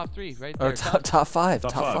 Yeah, it's top three right Or there. top five.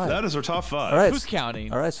 Top five. That is our top five. All right. Who's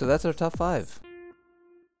counting? All right, so that's our top five.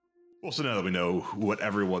 Well, so now that we know what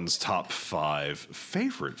everyone's top 5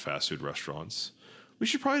 favorite fast food restaurants, we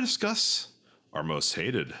should probably discuss our most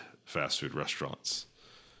hated fast food restaurants.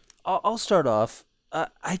 I'll start off.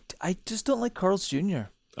 I just don't like Carl's Jr.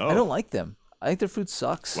 Oh. I don't like them. I think their food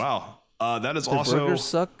sucks. Wow. That is Their also burgers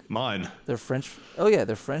suck. mine. Their French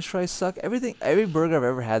fries suck. Every burger I've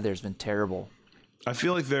ever had there has been terrible. I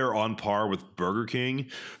feel like they're on par with Burger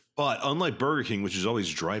King, But unlike Burger King, which is always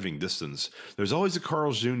driving distance, there's always a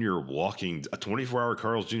 24-hour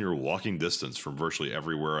Carl's Jr. walking distance from virtually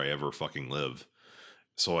everywhere I ever fucking live.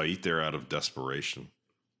 So I eat there out of desperation.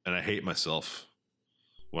 And I hate myself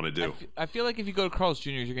when I do. I feel like if you go to Carl's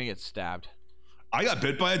Jr., you're going to get stabbed. I got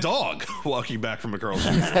bit by a dog walking back from a Carl's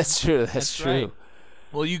Jr. That's true. That's true. Right.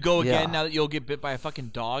 Will you go again now that you'll get bit by a fucking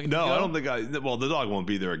dog? No, I don't think well, the dog won't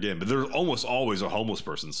be there again, but there's almost always a homeless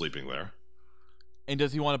person sleeping there. And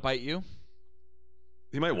does he want to bite you?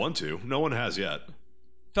 He might want to. No one has yet.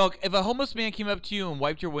 Felk, if a homeless man came up to you and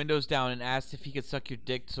wiped your windows down and asked if he could suck your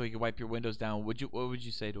dick so he could wipe your windows down, what would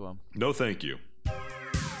you say to him? No, thank you.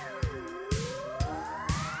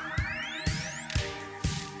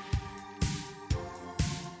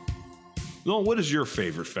 Nolan, what is your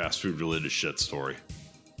favorite fast food related shit story?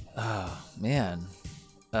 Oh, man.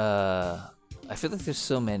 I feel like there's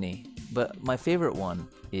so many, but my favorite one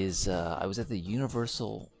is I was at the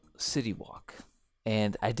Universal City Walk,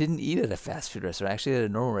 and I didn't eat at a fast food restaurant. I actually at a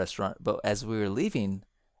normal restaurant, but as we were leaving,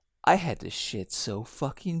 I had to shit so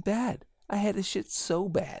fucking bad. I had to shit so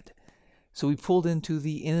bad. So we pulled into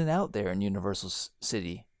the In-N-Out there in Universal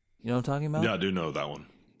City. You know what I'm talking about? Yeah, I do know that one.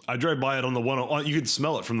 I drive by it on the 101. You can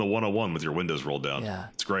smell it from the 101 with your windows rolled down. Yeah.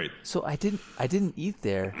 It's great. So I didn't eat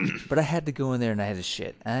there, but I had to go in there and I had to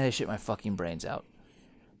shit. And I had to shit my fucking brains out.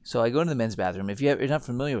 So I go into the men's bathroom. If you're not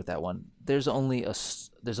familiar with that one, there's only a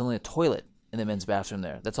toilet in the men's bathroom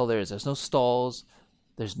there. That's all there is. There's no stalls.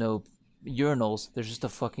 There's no urinals. There's just a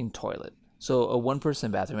fucking toilet. So a one-person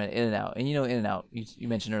bathroom at In-N-Out. And you know In-N-Out, you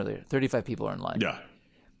mentioned earlier, 35 people are in line. Yeah.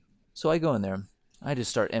 So I go in there. I just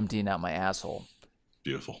start emptying out my asshole.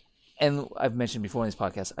 Beautiful. And I've mentioned before in these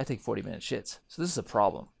podcasts, I take 40-minute shits. So this is a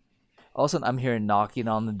problem. All of a sudden, I'm hearing knocking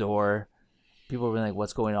on the door. People are like,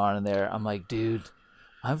 what's going on in there? I'm like, dude,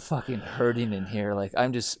 I'm fucking hurting in here. Like,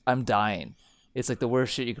 I'm dying. It's like the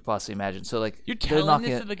worst shit you could possibly imagine. So, like, you're telling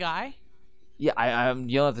this to the guy? Yeah, I'm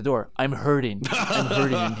yelling at the door. I'm hurting. I'm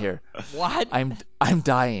hurting in here. What? I'm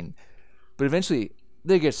dying. But eventually,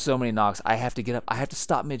 there gets so many knocks, I have to get up. I have to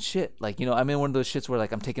stop mid shit. Like, you know, I'm in one of those shits where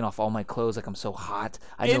like I'm taking off all my clothes, like I'm so hot.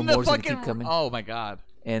 I know more's gonna keep coming. Oh my god.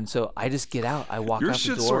 And so I just get out. I walk Your out the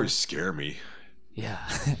door. shit stories scare me. Yeah.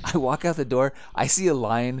 I walk out the door. I see a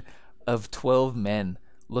line of 12 men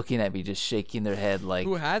looking at me, just shaking their head like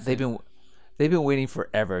who has they've been waiting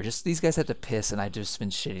forever. Just these guys have to piss and I've just been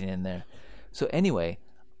shitting in there. So anyway,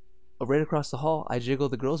 right across the hall, I jiggle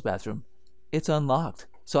the girls' bathroom. It's unlocked.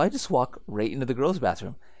 So I just walk right into the girls'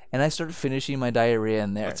 bathroom, and I start finishing my diarrhea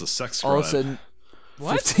in there. That's a sex crime. All of a sudden,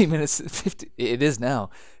 15 minutes. It is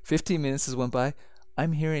now. 15 minutes has went by.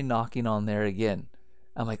 I'm hearing knocking on there again.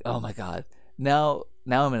 I'm like, oh my god. Now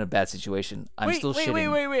I'm in a bad situation. I'm still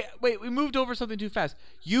shitting. Wait. We moved over something too fast.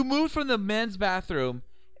 You moved from the men's bathroom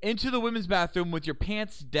into the women's bathroom with your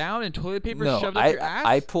pants down and toilet paper shoved up your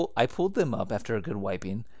ass? I pulled them up after a good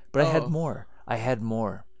wiping, but I had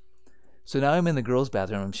more. So now I'm in the girls'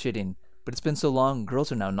 bathroom. I'm shitting, but it's been so long.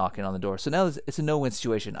 Girls are now knocking on the door. So now it's a no-win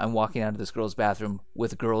situation. I'm walking out of this girls' bathroom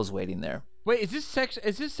with girls waiting there. Wait, is this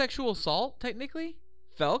sexual assault technically?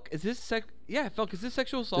 Felk, is this Felk, is this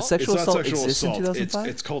sexual assault? The sexual assault exists in 2005?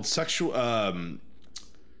 It's called sexual.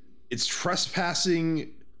 It's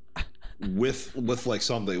trespassing with like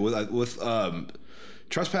something with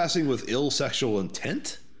trespassing with ill sexual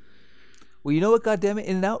intent. Well, you know what? Goddammit,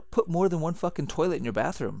 In-N-Out, put more than one fucking toilet in your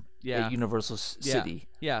bathroom. Yeah. At Universal City.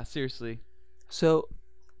 Yeah, seriously. So,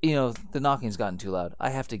 you know, the knocking's gotten too loud.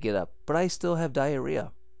 I have to get up, but I still have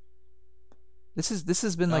diarrhea. This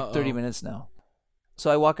has been like 30 minutes now.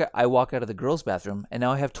 So I walk out of the girls' bathroom, and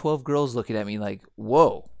now I have 12 girls looking at me like,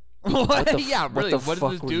 "Whoa, yeah, really? What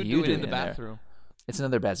is this dude doing in the There? bathroom?" It's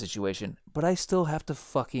another bad situation, but I still have to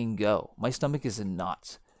fucking go. My stomach is in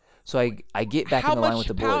knots. So I get back in the line with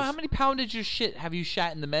the boys. How many poundage of shit have you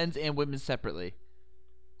shat in the men's and women's separately?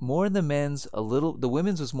 More in the men's, a little. The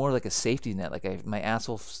women's was more like a safety net. Like my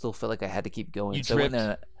asshole still felt like I had to keep going. You so dripped. I went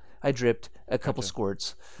there. I dripped a couple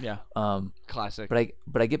squirts. Yeah. Classic.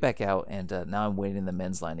 But I get back out, and now I'm waiting in the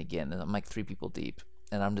men's line again, and I'm like 3 people deep,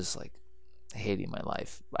 and I'm just like hating my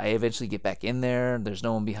life. I eventually get back in there. There's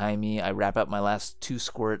no one behind me. I wrap up my last 2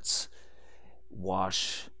 squirts.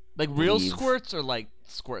 Wash. Like real squirts or like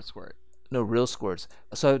squirt? No, real squirts.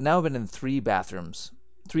 So now I've been in 3 bathrooms.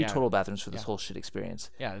 3 total bathrooms for this whole shit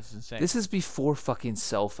experience. Yeah, this is insane. This is before fucking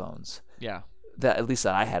cell phones. Yeah. That at least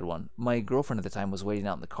that I had one. My girlfriend at the time was waiting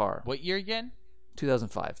out in the car. What year again?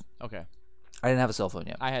 2005. Okay. I didn't have a cell phone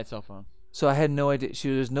yet. I had cell phone. So I had no idea.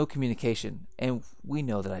 There's no communication, and we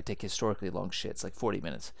know that I take historically long shits, like 40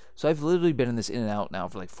 minutes. So I've literally been in this In-N-Out now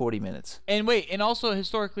for like 40 minutes. And wait, and also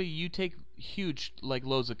historically, you take huge like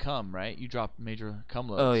loads of cum, right? You drop major cum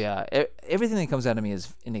loads. Oh yeah, everything that comes out of me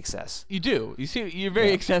is in excess. You do. You see, you're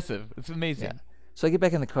very excessive. It's amazing. Yeah. So I get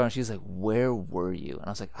back in the car and she's like, "Where were you?" And I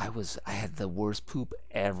was like, I had the worst poop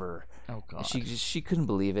ever." Oh God. And she couldn't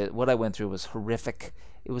believe it. What I went through was horrific.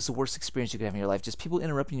 It was the worst experience you could have in your life. Just people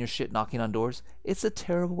interrupting your shit, knocking on doors. It's a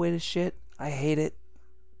terrible way to shit. I hate it.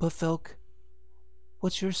 But Felk,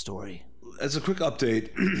 what's your story? As a quick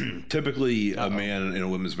update, typically a man in a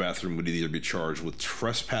women's bathroom would either be charged with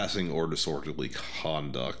trespassing or disorderly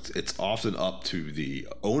conduct. It's often up to the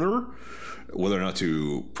owner whether or not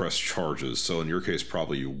to press charges. So in your case,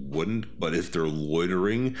 probably you wouldn't. But if they're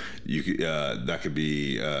loitering, you could, that could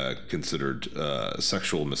be considered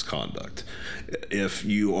sexual misconduct. If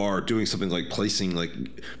you are doing something like placing, like,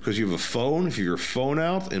 because you have a phone, if you have your phone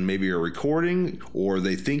out and maybe you're recording, or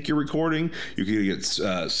they think you're recording, you could get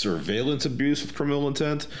surveillance abuse with criminal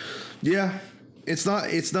intent. Yeah. It's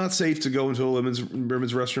not safe to go into a women's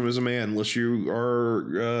restroom as a man unless you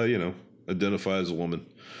are, identify as a woman.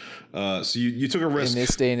 So you took a risk. In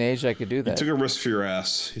this day and age, I could do that. You took a risk for your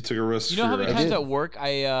ass. You took a risk. You know how many times at work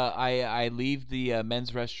I leave the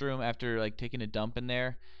men's restroom after like taking a dump in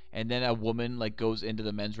there, and then a woman like goes into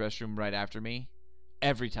the men's restroom right after me,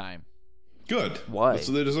 every time. Good. Why? That's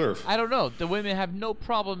what they deserve. I don't know. The women have no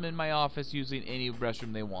problem in my office using any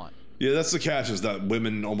restroom they want. Yeah, that's the catch, is that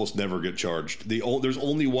women almost never get charged. There's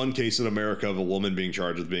only one case in America of a woman being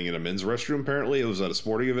charged with being in a men's restroom, apparently. It was at a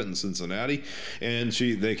sporting event in Cincinnati, and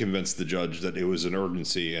they convinced the judge that it was an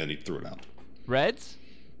urgency, and he threw it out. Reds?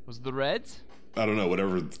 Was it the Reds? I don't know,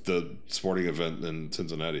 whatever the sporting event in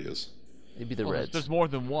Cincinnati is. Maybe the Reds. There's more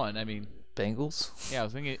than one, I mean. Bengals? Yeah, I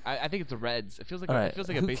was thinking. I think it's the Reds. It feels like a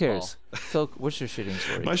baseball. Who cares? Phil, what's your shitting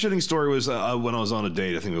story? My shitting story was when I was on a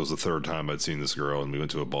date. I think it was the third time I'd seen this girl, and we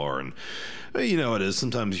went to a bar. And you know it is.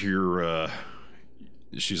 Sometimes she's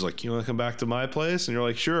like, "You want to come back to my place?" And you're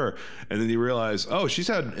like, "Sure." And then you realize, oh, she's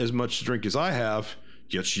had as much to drink as I have,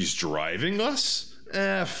 yet she's driving us.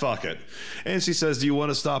 Fuck it. And she says, "Do you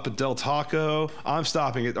want to stop at Del Taco?" I'm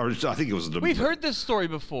stopping at, or I think it was. We've heard this story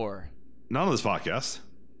before. Not on this podcast.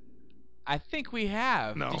 I think we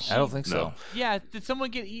have. No, I don't think so. No. Yeah, did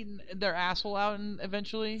someone get eaten their asshole out and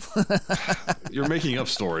eventually? You're making up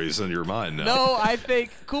stories in your mind now. No, I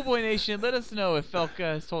think Cool Boy Nation. Let us know if Felk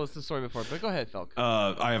has told us the story before. But go ahead, Felk.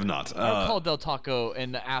 I have not. I recall Del Taco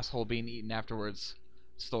and the asshole being eaten afterwards.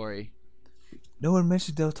 Story. No one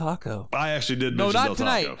mentioned Del Taco. I actually did mention Del Taco. No,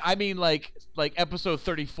 not tonight. I mean, like episode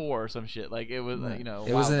 34 or some shit. Like it was,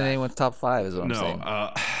 It wasn't in anyone's top 5, is what I'm saying.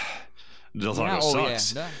 Del Taco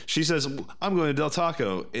sucks. Yeah. No. She says, "I'm going to Del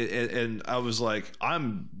Taco," and I was like,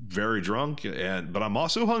 "I'm very drunk, but I'm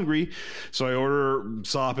also hungry." So I order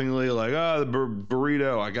soppingly, like, the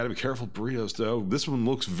burrito. I got to be careful with burritos, though. This one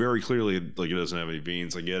looks very clearly like it doesn't have any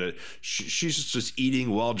beans. I get it. She's just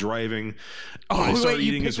eating while driving. I start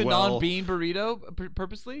eating as well. You picked a non-bean burrito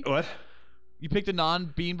purposely? What? You picked a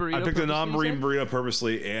non-bean burrito? I picked a non-bean burrito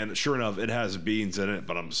purposely, and sure enough, it has beans in it,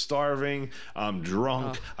 but I'm starving, I'm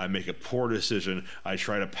drunk, I make a poor decision, I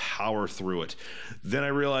try to power through it. Then I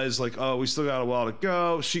realize, like, oh, we still got a while to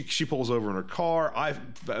go. She pulls over in her car. I've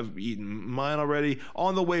eaten mine already.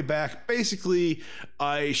 On the way back, basically,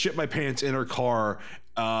 I shit my pants in her car,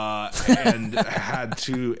 and had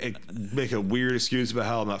to make a weird excuse about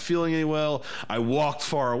how I'm not feeling any well. I walked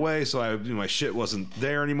far away, so my shit wasn't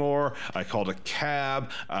there anymore. I called a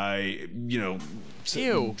cab. I,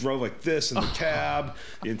 drove like this in the cab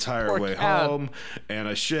the entire way home, and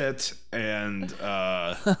I shit, and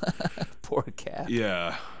poor cab.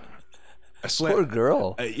 Yeah. Poor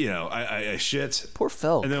girl. I shit. Poor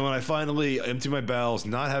Phil. And then when I finally empty my bowels,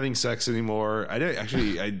 not having sex anymore. I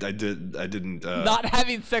didn't. Not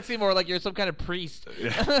having sex anymore, like you're some kind of priest.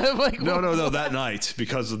 Like, no. That night,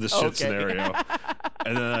 because of this shit scenario.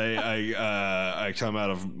 And then I come out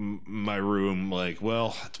of my room like,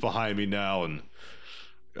 well, it's behind me now, and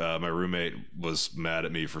my roommate was mad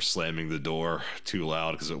at me for slamming the door too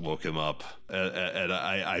loud because it woke him up. And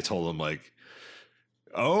I told him, like,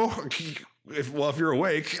 oh. If you're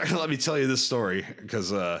awake, let me tell you this story,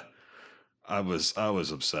 because I was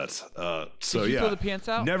upset. So Did you throw the pants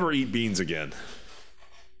out? Never eat beans again.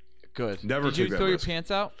 Good. Never. Did you throw your pants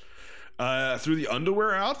out? Threw the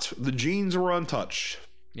underwear out. The jeans were untouched.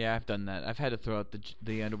 Yeah, I've done that. I've had to throw out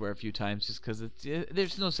the underwear a few times just because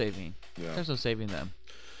there's no saving. Yeah. There's no saving them.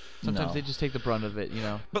 Sometimes they just take the brunt of it,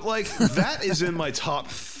 But like that is in my top.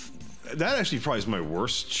 That actually probably is my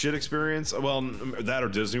worst shit experience. Well, that or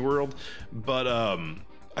Disney World. But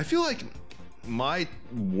I feel like my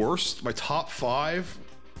top 5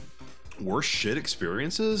 worst shit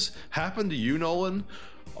experiences happened to you, Nolan,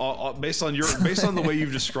 based on the way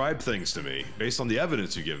you've described things to me, based on the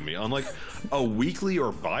evidence you've given me, on like a weekly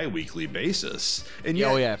or bi-weekly basis. And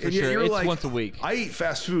yet, for sure. You're it's like, once a week. I eat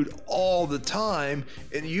fast food all the time,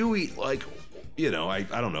 and you eat like, I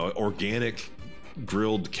don't know, organic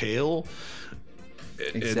grilled kale.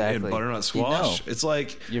 And butternut squash. It's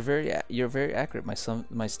like you're very accurate.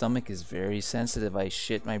 My stomach is very sensitive. I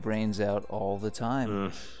shit my brains out all the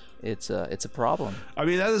time. It's a problem. I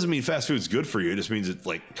mean, that doesn't mean fast food's good for you. It just means it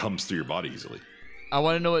like comes through your body easily. I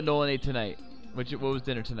want to know what Nolan ate tonight. What was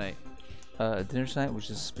dinner tonight? Dinner tonight was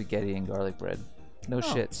just spaghetti and garlic bread. No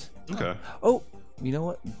shits. Okay. Oh, you know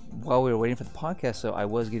what? While we were waiting for the podcast, though, I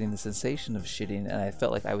was getting the sensation of shitting, and I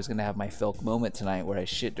felt like I was going to have my Felk moment tonight where I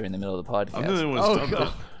shit during the middle of the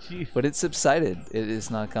podcast. But it subsided. It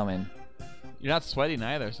is not coming. You're not sweating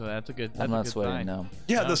either, so that's a good sign. I'm not sweating, no.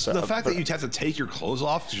 Yeah, the fact that you have to take your clothes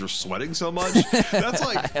off because you're sweating so much, that's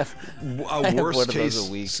like a worst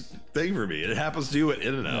case thing for me. It happens to you at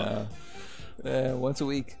In-N-Out. Once a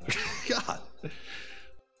week. God.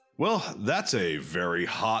 Well, that's a very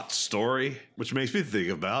hot story, which makes me think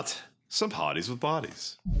about some hotties with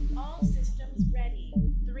bodies. All systems ready.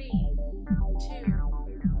 3, 2,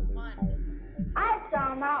 1. I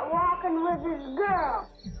saw him out walking with his girl.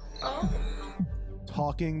 Oh.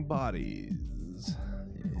 Talking bodies.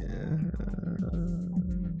 Yeah.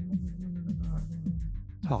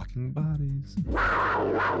 Talking bodies.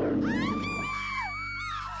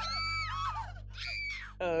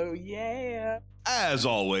 Oh, yeah. As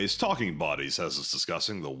always, Talking Bodies has us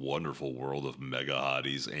discussing the wonderful world of mega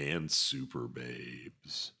hotties and super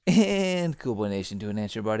babes. And Cool Boy Nation, to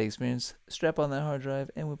enhance your body experience, strap on that hard drive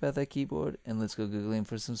and whip out that keyboard, and let's go Googling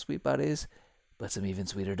for some sweet bodies, but some even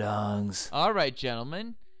sweeter dongs. All right,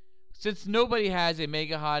 gentlemen. Since nobody has a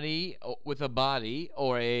mega hottie with a body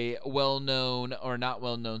or a well-known or not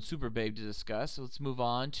well-known super babe to discuss, let's move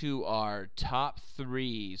on to our top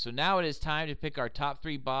 3. So now it is time to pick our top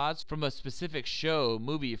 3 bods from a specific show,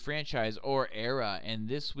 movie, franchise, or era. And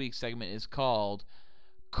this week's segment is called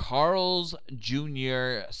Carl's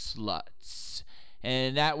Jr. Sluts.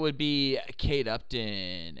 And that would be Kate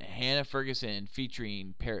Upton, Hannah Ferguson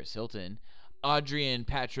featuring Paris Hilton, Adrian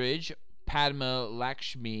Patridge, Padma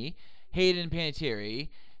Lakshmi, Hayden Panettiere,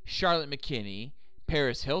 Charlotte McKinney,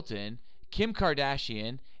 Paris Hilton, Kim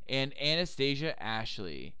Kardashian, and Anastasia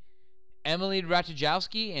Ashley. Emily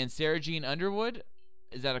Ratajkowski and Sarah Jean Underwood?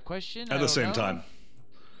 Is that a question? At the same time.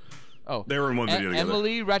 Oh. They were in one video together.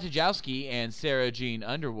 Emily Ratajkowski and Sarah Jean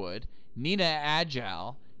Underwood, Nina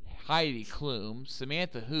Agile, Heidi Klum,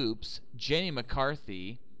 Samantha Hoops, Jenny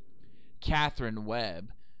McCarthy, Catherine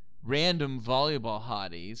Webb, random volleyball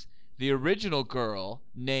hotties, the original girl,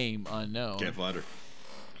 name unknown. Can't find her.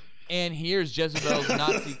 And here's Jezebel's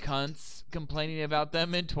Nazi cunts complaining about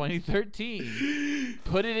them in 2013.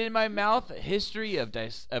 Put it in my mouth, a history of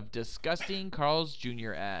disgusting Carl's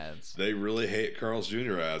Jr. ads. They really hate Carl's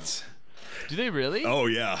Jr. ads. Do they really? Oh,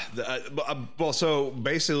 yeah. Well, so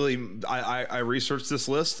basically, I researched this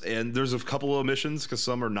list, and there's a couple of omissions because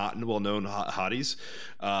some are not well-known hotties.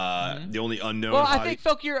 The only unknown Well, I think,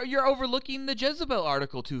 Felk, you're overlooking the Jezebel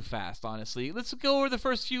article too fast, honestly. Let's go over the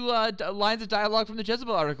first few lines of dialogue from the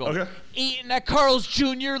Jezebel article. Okay. Eating at Carl's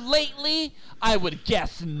Jr. lately? I would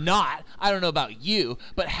guess not. I don't know about you,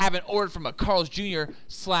 but haven't ordered from a Carl's Jr. /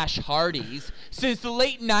 Hardee's since the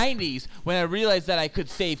late 90s when I realized that I could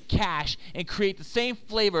save cash and create the same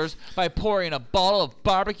flavors by pouring a bottle of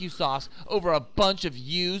barbecue sauce over a bunch of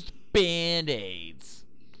used Band-Aids.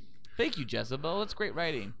 Thank you, Jezebel. That's great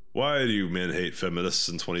writing. Why do you men hate feminists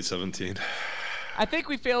in 2017? I think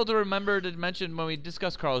we failed to remember to mention when we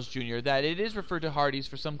discussed Carl's Jr. that it is referred to Hardee's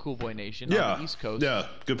for some Cool Boy Nation on the East Coast. Yeah,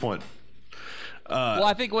 good point. Well,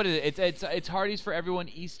 I think what is it? It's Hardee's for everyone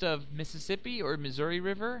east of Mississippi or Missouri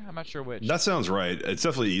River. I'm not sure which. That sounds right. It's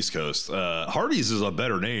definitely East Coast. Hardee's is a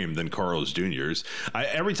better name than Carl's Jr.'s.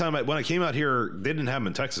 Every time when I came out here, they didn't have them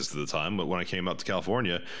in Texas at the time, but when I came out to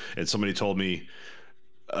California and somebody told me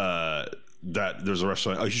that there's a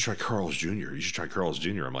restaurant, oh, you should try Carl's Jr. You should try Carl's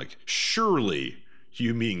Jr. I'm like, surely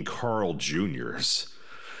you mean Carl Jr.'s.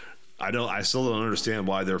 I still don't understand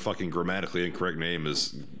why their fucking grammatically incorrect name is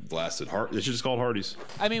blasted. It should just call it Hardee's.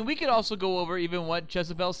 I mean, we could also go over even what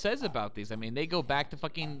Jezebel says about these. I mean, they go back to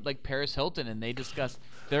fucking like Paris Hilton and they discuss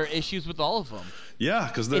their issues with all of them. Yeah,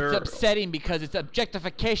 because they're... It's upsetting because it's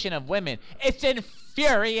objectification of women. It's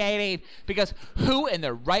infuriating because who in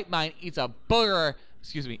their right mind eats a burger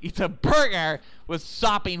with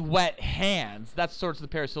sopping wet hands? That's sort of the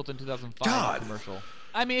Paris Hilton 2005 commercial.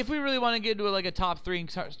 I mean, if we really want to get into like a top 3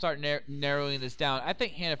 and start narrowing this down, I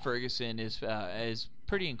think Hannah Ferguson is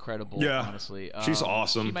pretty incredible. Yeah, honestly, she's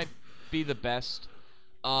awesome. She might be the best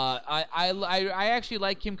I actually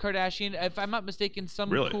like Kim Kardashian. If I'm not mistaken, some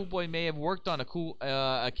Really? cool boy may have worked on a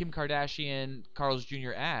Kim Kardashian Carl's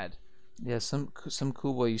Jr. ad. Yeah, some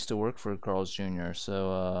cool boy used to work for Carl's Jr.,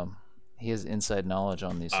 so he has inside knowledge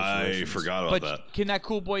on these situations. I forgot about But that. can that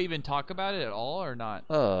cool boy even talk about it at all or not?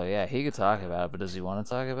 Oh, yeah, he could talk about it, but does he want to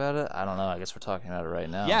talk about it? I don't know. I guess we're talking about it right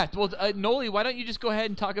now. Yeah, well, Noli, why don't you just go ahead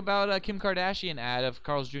and talk about Kim Kardashian ad of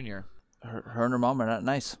Carl's Jr.? Her and her mom are not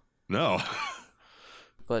nice. No.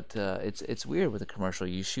 But it's weird with a commercial.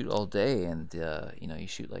 You shoot all day, and you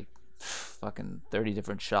shoot like fucking 30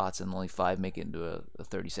 different shots, and only 5 make it into a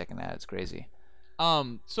 30-second ad. It's crazy.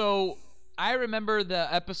 So I remember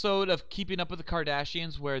the episode of Keeping Up with the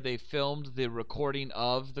Kardashians where they filmed the recording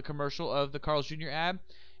of the commercial of the Carl's Jr. ad,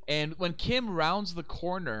 and when Kim rounds the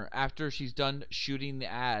corner after she's done shooting the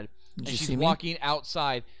ad, and she's walking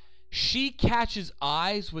outside, she catches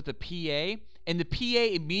eyes with the PA. And the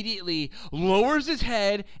PA immediately lowers his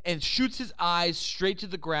head and shoots his eyes straight to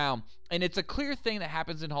the ground. And it's a clear thing that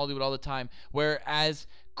happens in Hollywood all the time, where as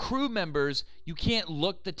crew members, you can't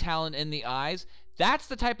look the talent in the eyes. That's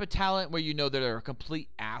the type of talent where you know they're a complete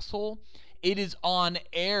asshole. It is on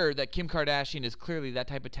air that Kim Kardashian is clearly that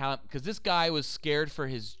type of talent, because this guy was scared for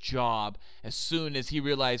his job as soon as he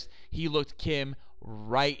realized he looked Kim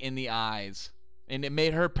right in the eyes. And it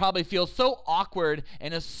made her probably feel so awkward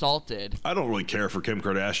and assaulted. I don't really care for Kim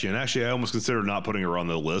Kardashian. Actually, I almost consider not putting her on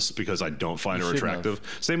the list because I don't find her attractive.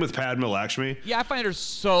 Same with Padma Lakshmi. Yeah, I find her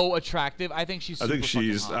so attractive. I think she's super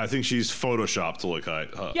hot. I think she's photoshopped to look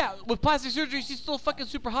hot. Yeah, with plastic surgery, she's still fucking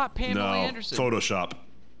super hot. Pamela Anderson. Photoshop.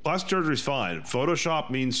 Plastic surgery's fine. Photoshop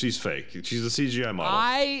means she's fake. She's a CGI model.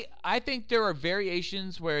 I think there are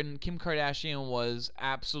variations where Kim Kardashian was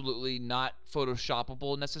absolutely not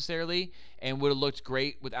photoshoppable necessarily and would have looked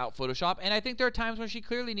great without Photoshop. And I think there are times when she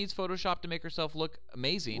clearly needs Photoshop to make herself look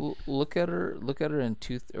amazing. Look at her in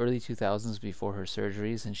early 2000s before her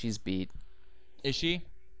surgeries, and she's beat. Is she?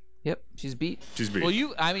 Yep, she's beat. She's beat. Well,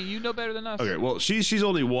 you know better than us. Okay, well, she's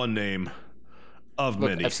only one name of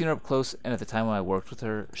many. I've seen her up close, and at the time when I worked with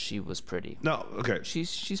her, she was pretty. No, okay.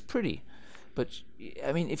 She's pretty. But,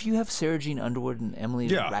 I mean, if you have Sarah Jean Underwood and Emily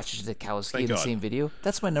Ratajkowski in the same video,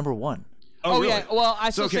 that's my number 1. Oh, really? Yeah. Well, I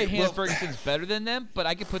still say Hannah Ferguson's better than them, but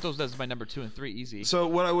I could put those as my number 2 and 3 easy. So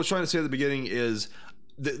what I was trying to say at the beginning is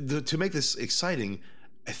to make this exciting,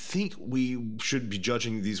 I think we should be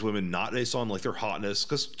judging these women not based on like their hotness,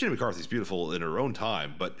 because Jenny McCarthy's beautiful in her own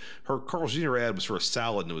time, but her Carl's Jr. ad was for a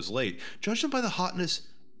salad and it was late. Judge them by the hotness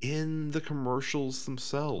in the commercials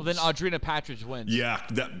themselves. Well, then Audrina Patridge wins. Yeah,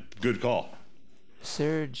 good call.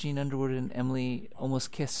 Sarah Jean Underwood and Emily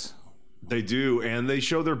almost kiss. They do, and they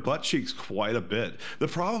show their butt cheeks quite a bit. The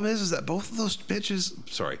problem is that both of those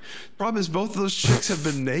chicks have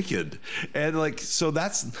been naked, and like, so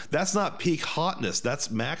that's not peak hotness.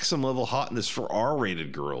 That's maximum level hotness for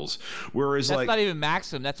R-rated girls. Whereas that's like, not even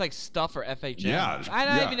maximum. That's like stuff for FHM. Yeah,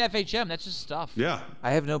 not even FHM. That's just stuff. Yeah,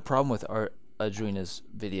 I have no problem with Audrina's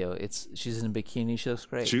video. She's in a bikini. She looks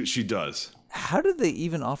great. She does. How did they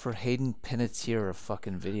even offer Hayden Panettiere a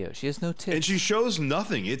fucking video? She has no tits. And she shows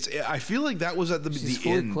nothing. I feel like that was at the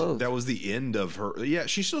end. Clothed. That was the end of her. Yeah,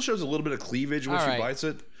 she still shows a little bit of cleavage when she bites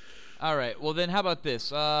it. All right. Well, then how about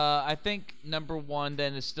this? I think number 1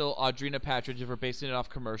 then is still Audrina Patridge if we're basing it off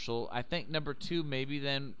commercial. I think number 2 maybe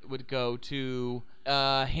then would go to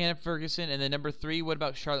Hannah Ferguson, and then number 3, what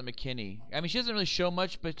about Charlotte McKinney? I mean, she doesn't really show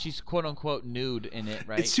much, but she's quote unquote nude in it,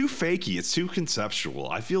 right? It's too fakey. It's too conceptual.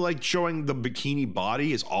 I feel like showing the bikini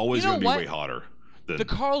body is always going to be way hotter. The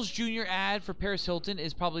Carl's Jr. ad for Paris Hilton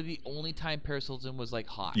is probably the only time Paris Hilton was like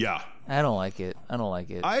hot. Yeah. I don't like it.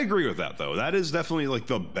 I agree with that though. That is definitely like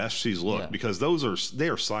the best she's looked because they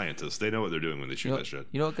are scientists. They know what they're doing when they shoot that shit.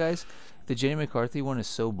 You know what, guys? The Jenny McCarthy one is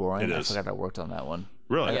so boring. I forgot I worked on that one.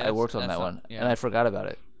 Really? I worked on that one, and I forgot about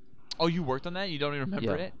it. Oh, you worked on that? You don't even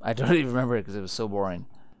remember it? I don't even remember it because it was so boring.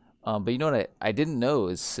 But you know what I didn't know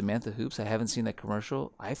is Samantha Hoops. I haven't seen that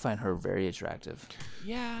commercial. I find her very attractive.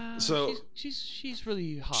 Yeah. So she's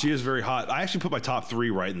really hot. She is very hot. I actually put my top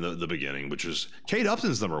 3 right in the beginning, which is Kate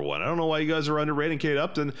Upton's number 1. I don't know why you guys are underrating Kate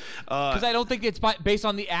Upton. Because I don't think it's based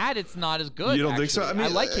on the ad. It's not as good. You don't think so? I mean, I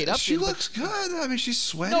like Kate Upton. She looks good. I mean, she's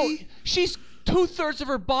sweaty. No, she's 2/3 of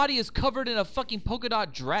her body is covered in a fucking polka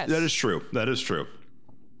dot dress. That is true.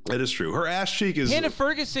 It is true. Her ass cheek is. Hannah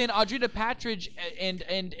Ferguson, Audrina Patridge, and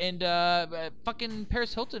fucking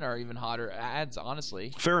Paris Hilton are even hotter ads,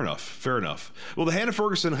 honestly. Fair enough. Well, the Hannah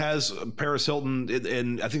Ferguson has Paris Hilton,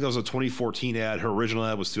 and I think that was a 2014 ad. Her original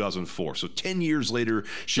ad was 2004. So 10 years later,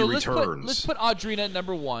 she returns. Let's put Audrina at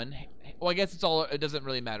number 1, Well, I guess it doesn't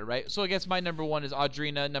really matter, right? So I guess my number 1 is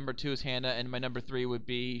Audrina, number 2 is Hannah, and my number 3 would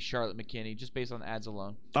be Charlotte McKinney, just based on ads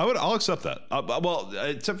alone. I'll accept that. Well,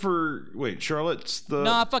 except for Charlotte's the.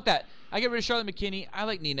 Nah, fuck that. I get rid of Charlotte McKinney. I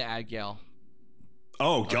like Nina Adgale.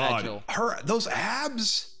 Oh God, those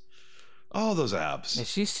abs. Oh, those abs. Yeah,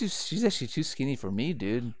 she's actually too skinny for me,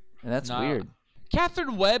 dude, and that's weird.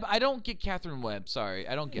 Catherine Webb, I don't get Catherine Webb. Sorry,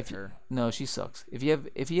 I don't get her. No, she sucks. If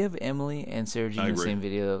you have Emily and Sarah Jean in the same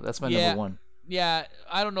video, that's my number 1. Yeah,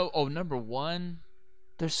 I don't know. Oh, number 1.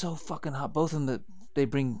 They're so fucking hot. Both of them, they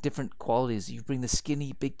bring different qualities. You bring the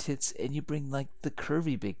skinny big tits, and you bring like the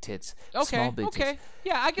curvy big tits. Small big tits.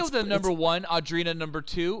 Yeah, I go with the number 1, Audrina number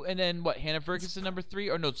 2, and then what? Hannah Ferguson number 3,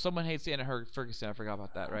 or no? Someone hates Hannah Ferguson. I forgot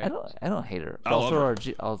about that, right? I don't hate her. I'll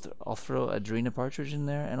throw Adrina Partridge in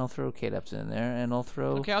there, and I'll throw Kate Upton in there, and I'll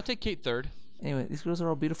throw. Okay, I'll take Kate third. Anyway, these girls are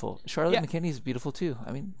all beautiful. Charlotte McKinney is beautiful too.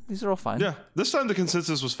 I mean, these are all fine. Yeah, this time the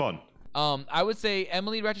consensus was fun. I would say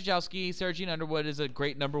Emily Ratajkowski, Sarah Jean Underwood is a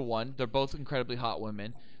great number 1. They're both incredibly hot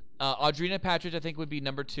women. Audrina Patridge, I think, would be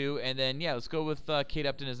number 2, and then let's go with Kate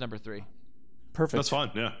Upton as number 3. Perfect. That's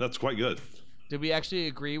fine. Yeah, that's quite good. Did we actually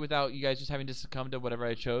agree without you guys just having to succumb to whatever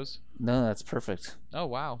I chose? No, that's perfect. Oh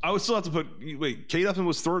wow. I would still have to put. Wait, Kate Upton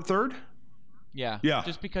was third. Yeah.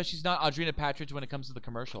 Just because she's not Audrina Patridge when it comes to the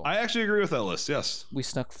commercial. I actually agree with that list. Yes. We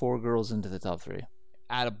snuck 4 girls into the top 3.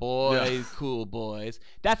 Attaboy, cool boys.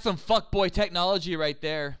 That's some fuckboy technology right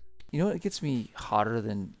there. You know what gets me hotter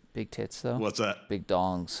than big tits, though? What's that? Big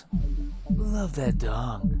dongs. Love that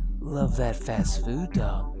dong. Love that fast food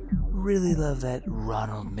dong. Really love that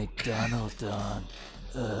Ronald McDonald dong.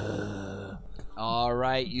 All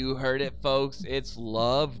right, you heard it, folks. It's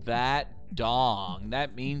love that dong.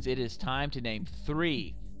 That means it is time to name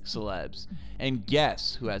 3 celebs. And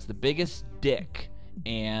guess who has the biggest dick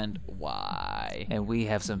and why? And we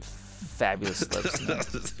have some fabulous celebs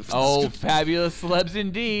tonight. Oh, fabulous celebs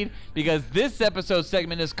indeed, because this episode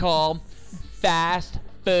segment is called Fast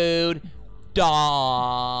Food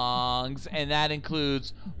Dongs, and that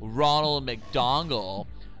includes Ronald McDonald,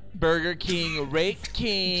 Burger King Rape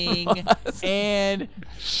King, and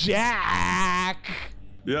Jack.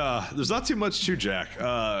 Yeah, there's not too much to Jack.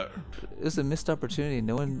 It was a missed opportunity.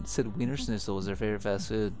 No one said Wiener Schnitzel was their favorite fast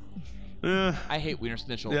food. I hate Wiener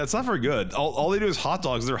Schnitzel. Yeah, it's not very good. All they do is hot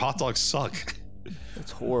dogs. Their hot dogs suck.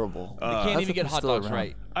 It's horrible. They can't even get hot dogs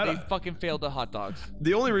right. They fucking failed at hot dogs.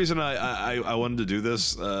 The only reason I wanted to do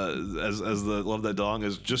this as the Love That Dong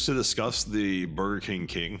is just to discuss the Burger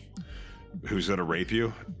King who's going to rape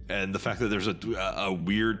you, and the fact that there's a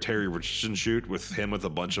weird Terry Richardson shoot with him with a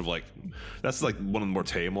bunch of that's like one of the more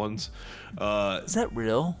tame ones. Is that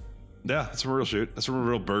real? Yeah, it's a real shoot. That's from a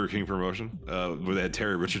real Burger King promotion where they had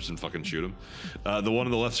Terry Richardson fucking shoot him. The one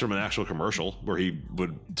on the left's from an actual commercial where he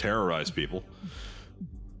would terrorize people.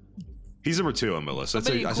 He's number 2 on my list.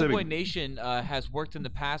 Somebody in Cool Boy Nation has worked in the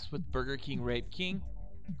past with Burger King Rape King,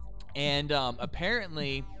 and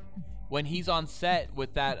apparently when he's on set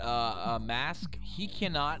with that mask, he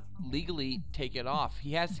cannot legally take it off.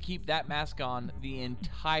 He has to keep that mask on the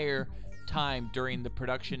entire time during the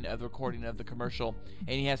production of the recording of the commercial,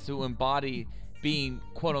 and he has to embody being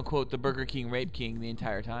quote unquote the Burger King Rape King the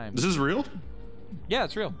entire time. This is real? Yeah,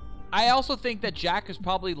 it's real. I also think that Jack is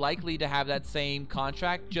probably likely to have that same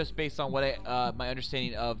contract, just based on what my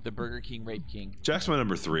understanding of the Burger King Rape King. Jack's my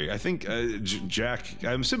number 3. I think Jack.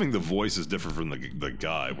 I'm assuming the voice is different from the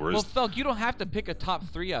guy. Whereas, well, Thug, you don't have to pick a top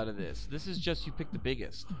 3 out of this. This is just you pick the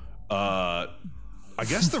biggest. I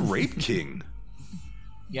guess the Rape King.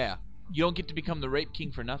 Yeah. You don't get to become the Rape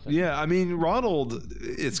King for nothing. Yeah, I mean, Ronald,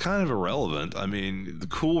 it's kind of irrelevant. I mean, the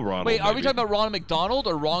cool Ronald. Wait, are we talking about Ronald McDonald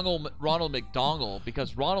or Ronald McDonald?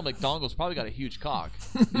 Because Ronald McDonald's probably got a huge cock.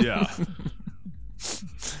 Yeah.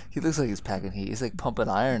 He looks like he's packing heat. He's like pumping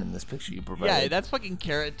iron in this picture you provided. Yeah, that's fucking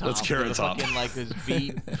Carrot Top. That's Carrot Top. Fucking like his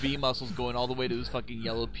V muscles going all the way to his fucking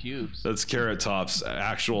yellow pubes. That's Carrot Top's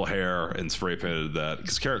actual hair and spray painted that.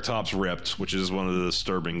 Because Carrot Top's ripped, which is one of the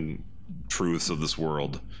disturbing truths of this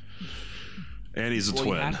world. And he's a twin.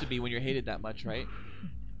 You have to be when you're hated that much, right?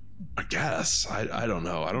 I guess. I don't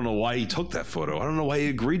know. I don't know why he took that photo. I don't know why he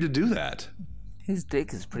agreed to do that. His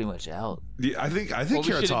dick is pretty much out. Yeah, I think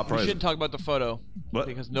Carrot Top we shouldn't talk about the photo. What?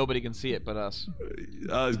 Because nobody can see it but us.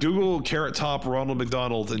 Google Carrot Top Ronald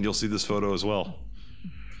McDonald and you'll see this photo as well.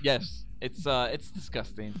 Yes. It's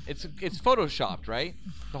disgusting. It's photoshopped, right?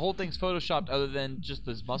 The whole thing's photoshopped other than just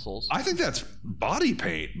his muscles. I think that's body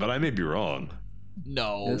paint, but I may be wrong.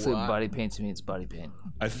 No. It looks like body paint to me. It's body paint.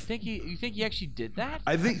 You think he actually did that?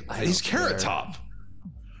 I think he's Carrot Top.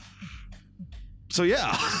 So yeah,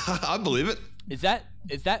 I believe it. Is that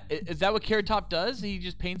what Carrot Top does? He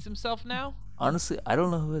just paints himself now? Honestly, I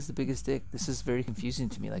don't know who has the biggest dick. This is very confusing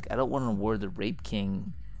to me. Like, I don't want to award the Rape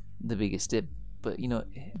King the biggest dick, but the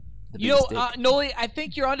biggest dick. Noli, I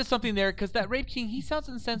think you're onto something there because that Rape King, he sounds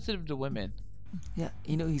insensitive to women. Yeah,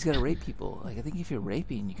 he's got to rape people. Like, I think if you're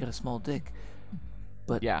raping, you got a small dick.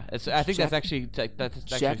 But yeah, I think that's actually Jack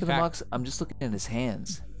in the Box. I'm just looking at his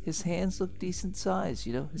hands. His hands look decent size.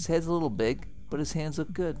 His head's a little big, but his hands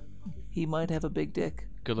look good. He might have a big dick.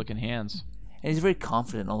 Good looking hands. And he's very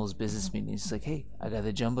confident in all those business meetings. He's like, hey, I got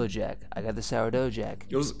the Jumbo Jack. I got the Sourdough Jack.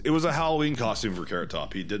 It was a Halloween costume for Carrot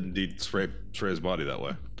Top. He did indeed spray his body that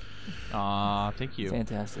way. Aw, thank you.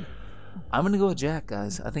 Fantastic. I'm going to go with Jack,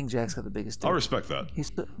 guys. I think Jack's got the biggest dick. I'll respect that.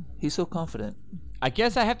 He's so confident. I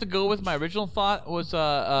guess I have to go with my original thought was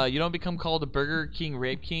you don't become called a Burger King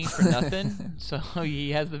Rape King for nothing. So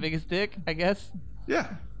he has the biggest dick, I guess.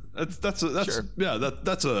 Yeah. That's sure. Yeah,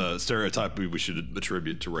 that's a stereotype we should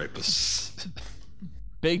attribute to rapists.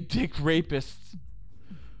 Big dick rapists.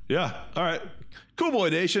 Yeah. All right. Cool Boy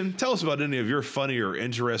Nation, tell us about any of your funny or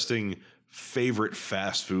interesting favorite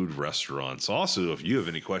fast food restaurants. Also, if you have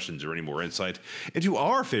any questions or any more insight into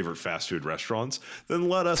our favorite fast food restaurants, then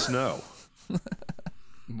let us know.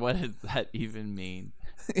 What does that even mean?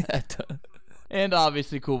 And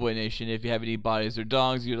obviously, Cool Boy Nation, if you have any bodies or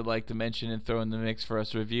dongs you'd like to mention and throw in the mix for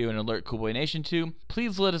us to review and alert Cool Boy Nation to,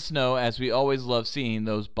 please let us know, as we always love seeing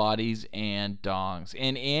those bodies and dongs.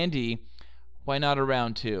 And Andy, why not a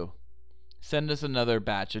round 2? Send us another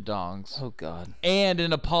batch of dongs. Oh, God. And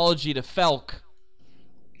an apology to Felk.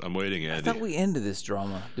 I'm waiting, Andy. I thought we ended this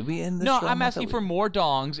drama. Did we end this drama? No, I'm asking for more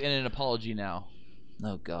dongs and an apology now.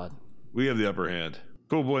 Oh, God. We have the upper hand.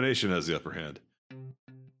 Cool Boy Nation has the upper hand.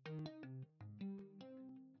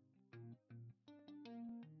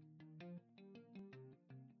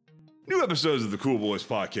 New episodes of the Cool Boys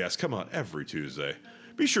Podcast come out every Tuesday.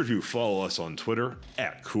 Be sure to follow us on Twitter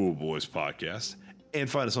at Cool Boys Podcast and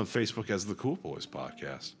find us on Facebook as the Cool Boys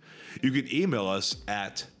Podcast. You can email us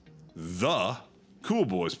at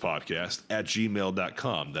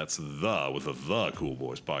thecoolboyspodcast@gmail.com. That's the Cool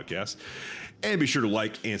Boys Podcast. And be sure to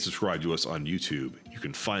like and subscribe to us on YouTube. You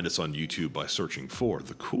can find us on YouTube by searching for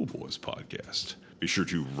the Cool Boys Podcast. Be sure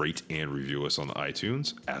to rate and review us on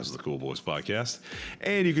iTunes as the Cool Boys Podcast.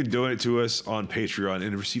 And you can donate to us on Patreon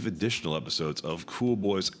and receive additional episodes of Cool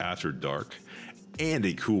Boys After Dark and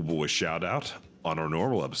a Cool Boys shout out on our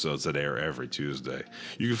normal episodes that air every Tuesday.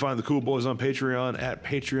 You can find the Cool Boys on Patreon at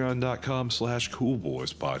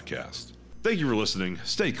patreon.com/coolboyspodcast. Thank you for listening.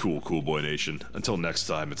 Stay cool, Cool Boy Nation. Until next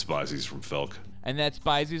time, it's Bizees from Felk. And that's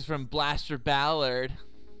Bizees from Blaster Ballard.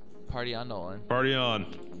 Party on, Nolan. Party on.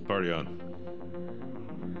 Party on.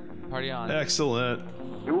 Party on. Excellent.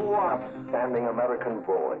 You are outstanding American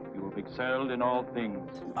boy. You have excelled in all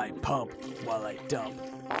things. I pump while I dump.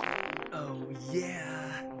 Oh,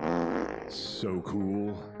 yeah. So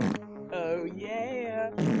cool. Oh,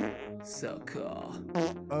 yeah. So cool.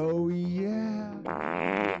 Oh,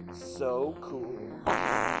 yeah. So cool.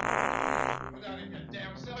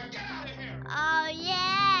 Oh,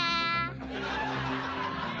 yeah.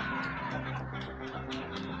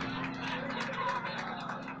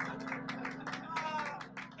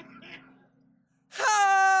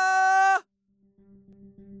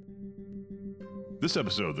 This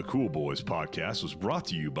episode of the Cool Boys Podcast was brought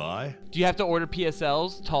to you by... Do you have to order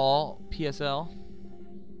PSLs? Tall PSL?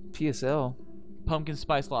 PSL? Pumpkin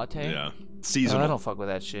spice latte? Yeah. Seasonal. I don't fuck with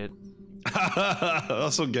that shit.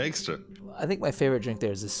 Also gangster. I think my favorite drink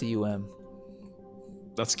there is the CUM.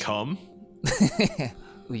 That's cum?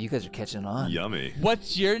 Ooh, you guys are catching on. Yummy.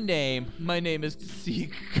 What's your name? My name is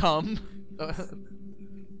C-Cum. I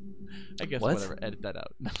guess What? whatever. Edit that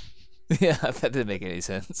out. Yeah, that didn't make any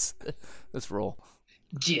sense. Let's roll.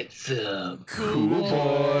 Get some Cool boys.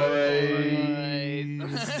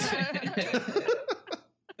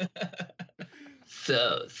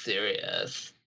 So serious.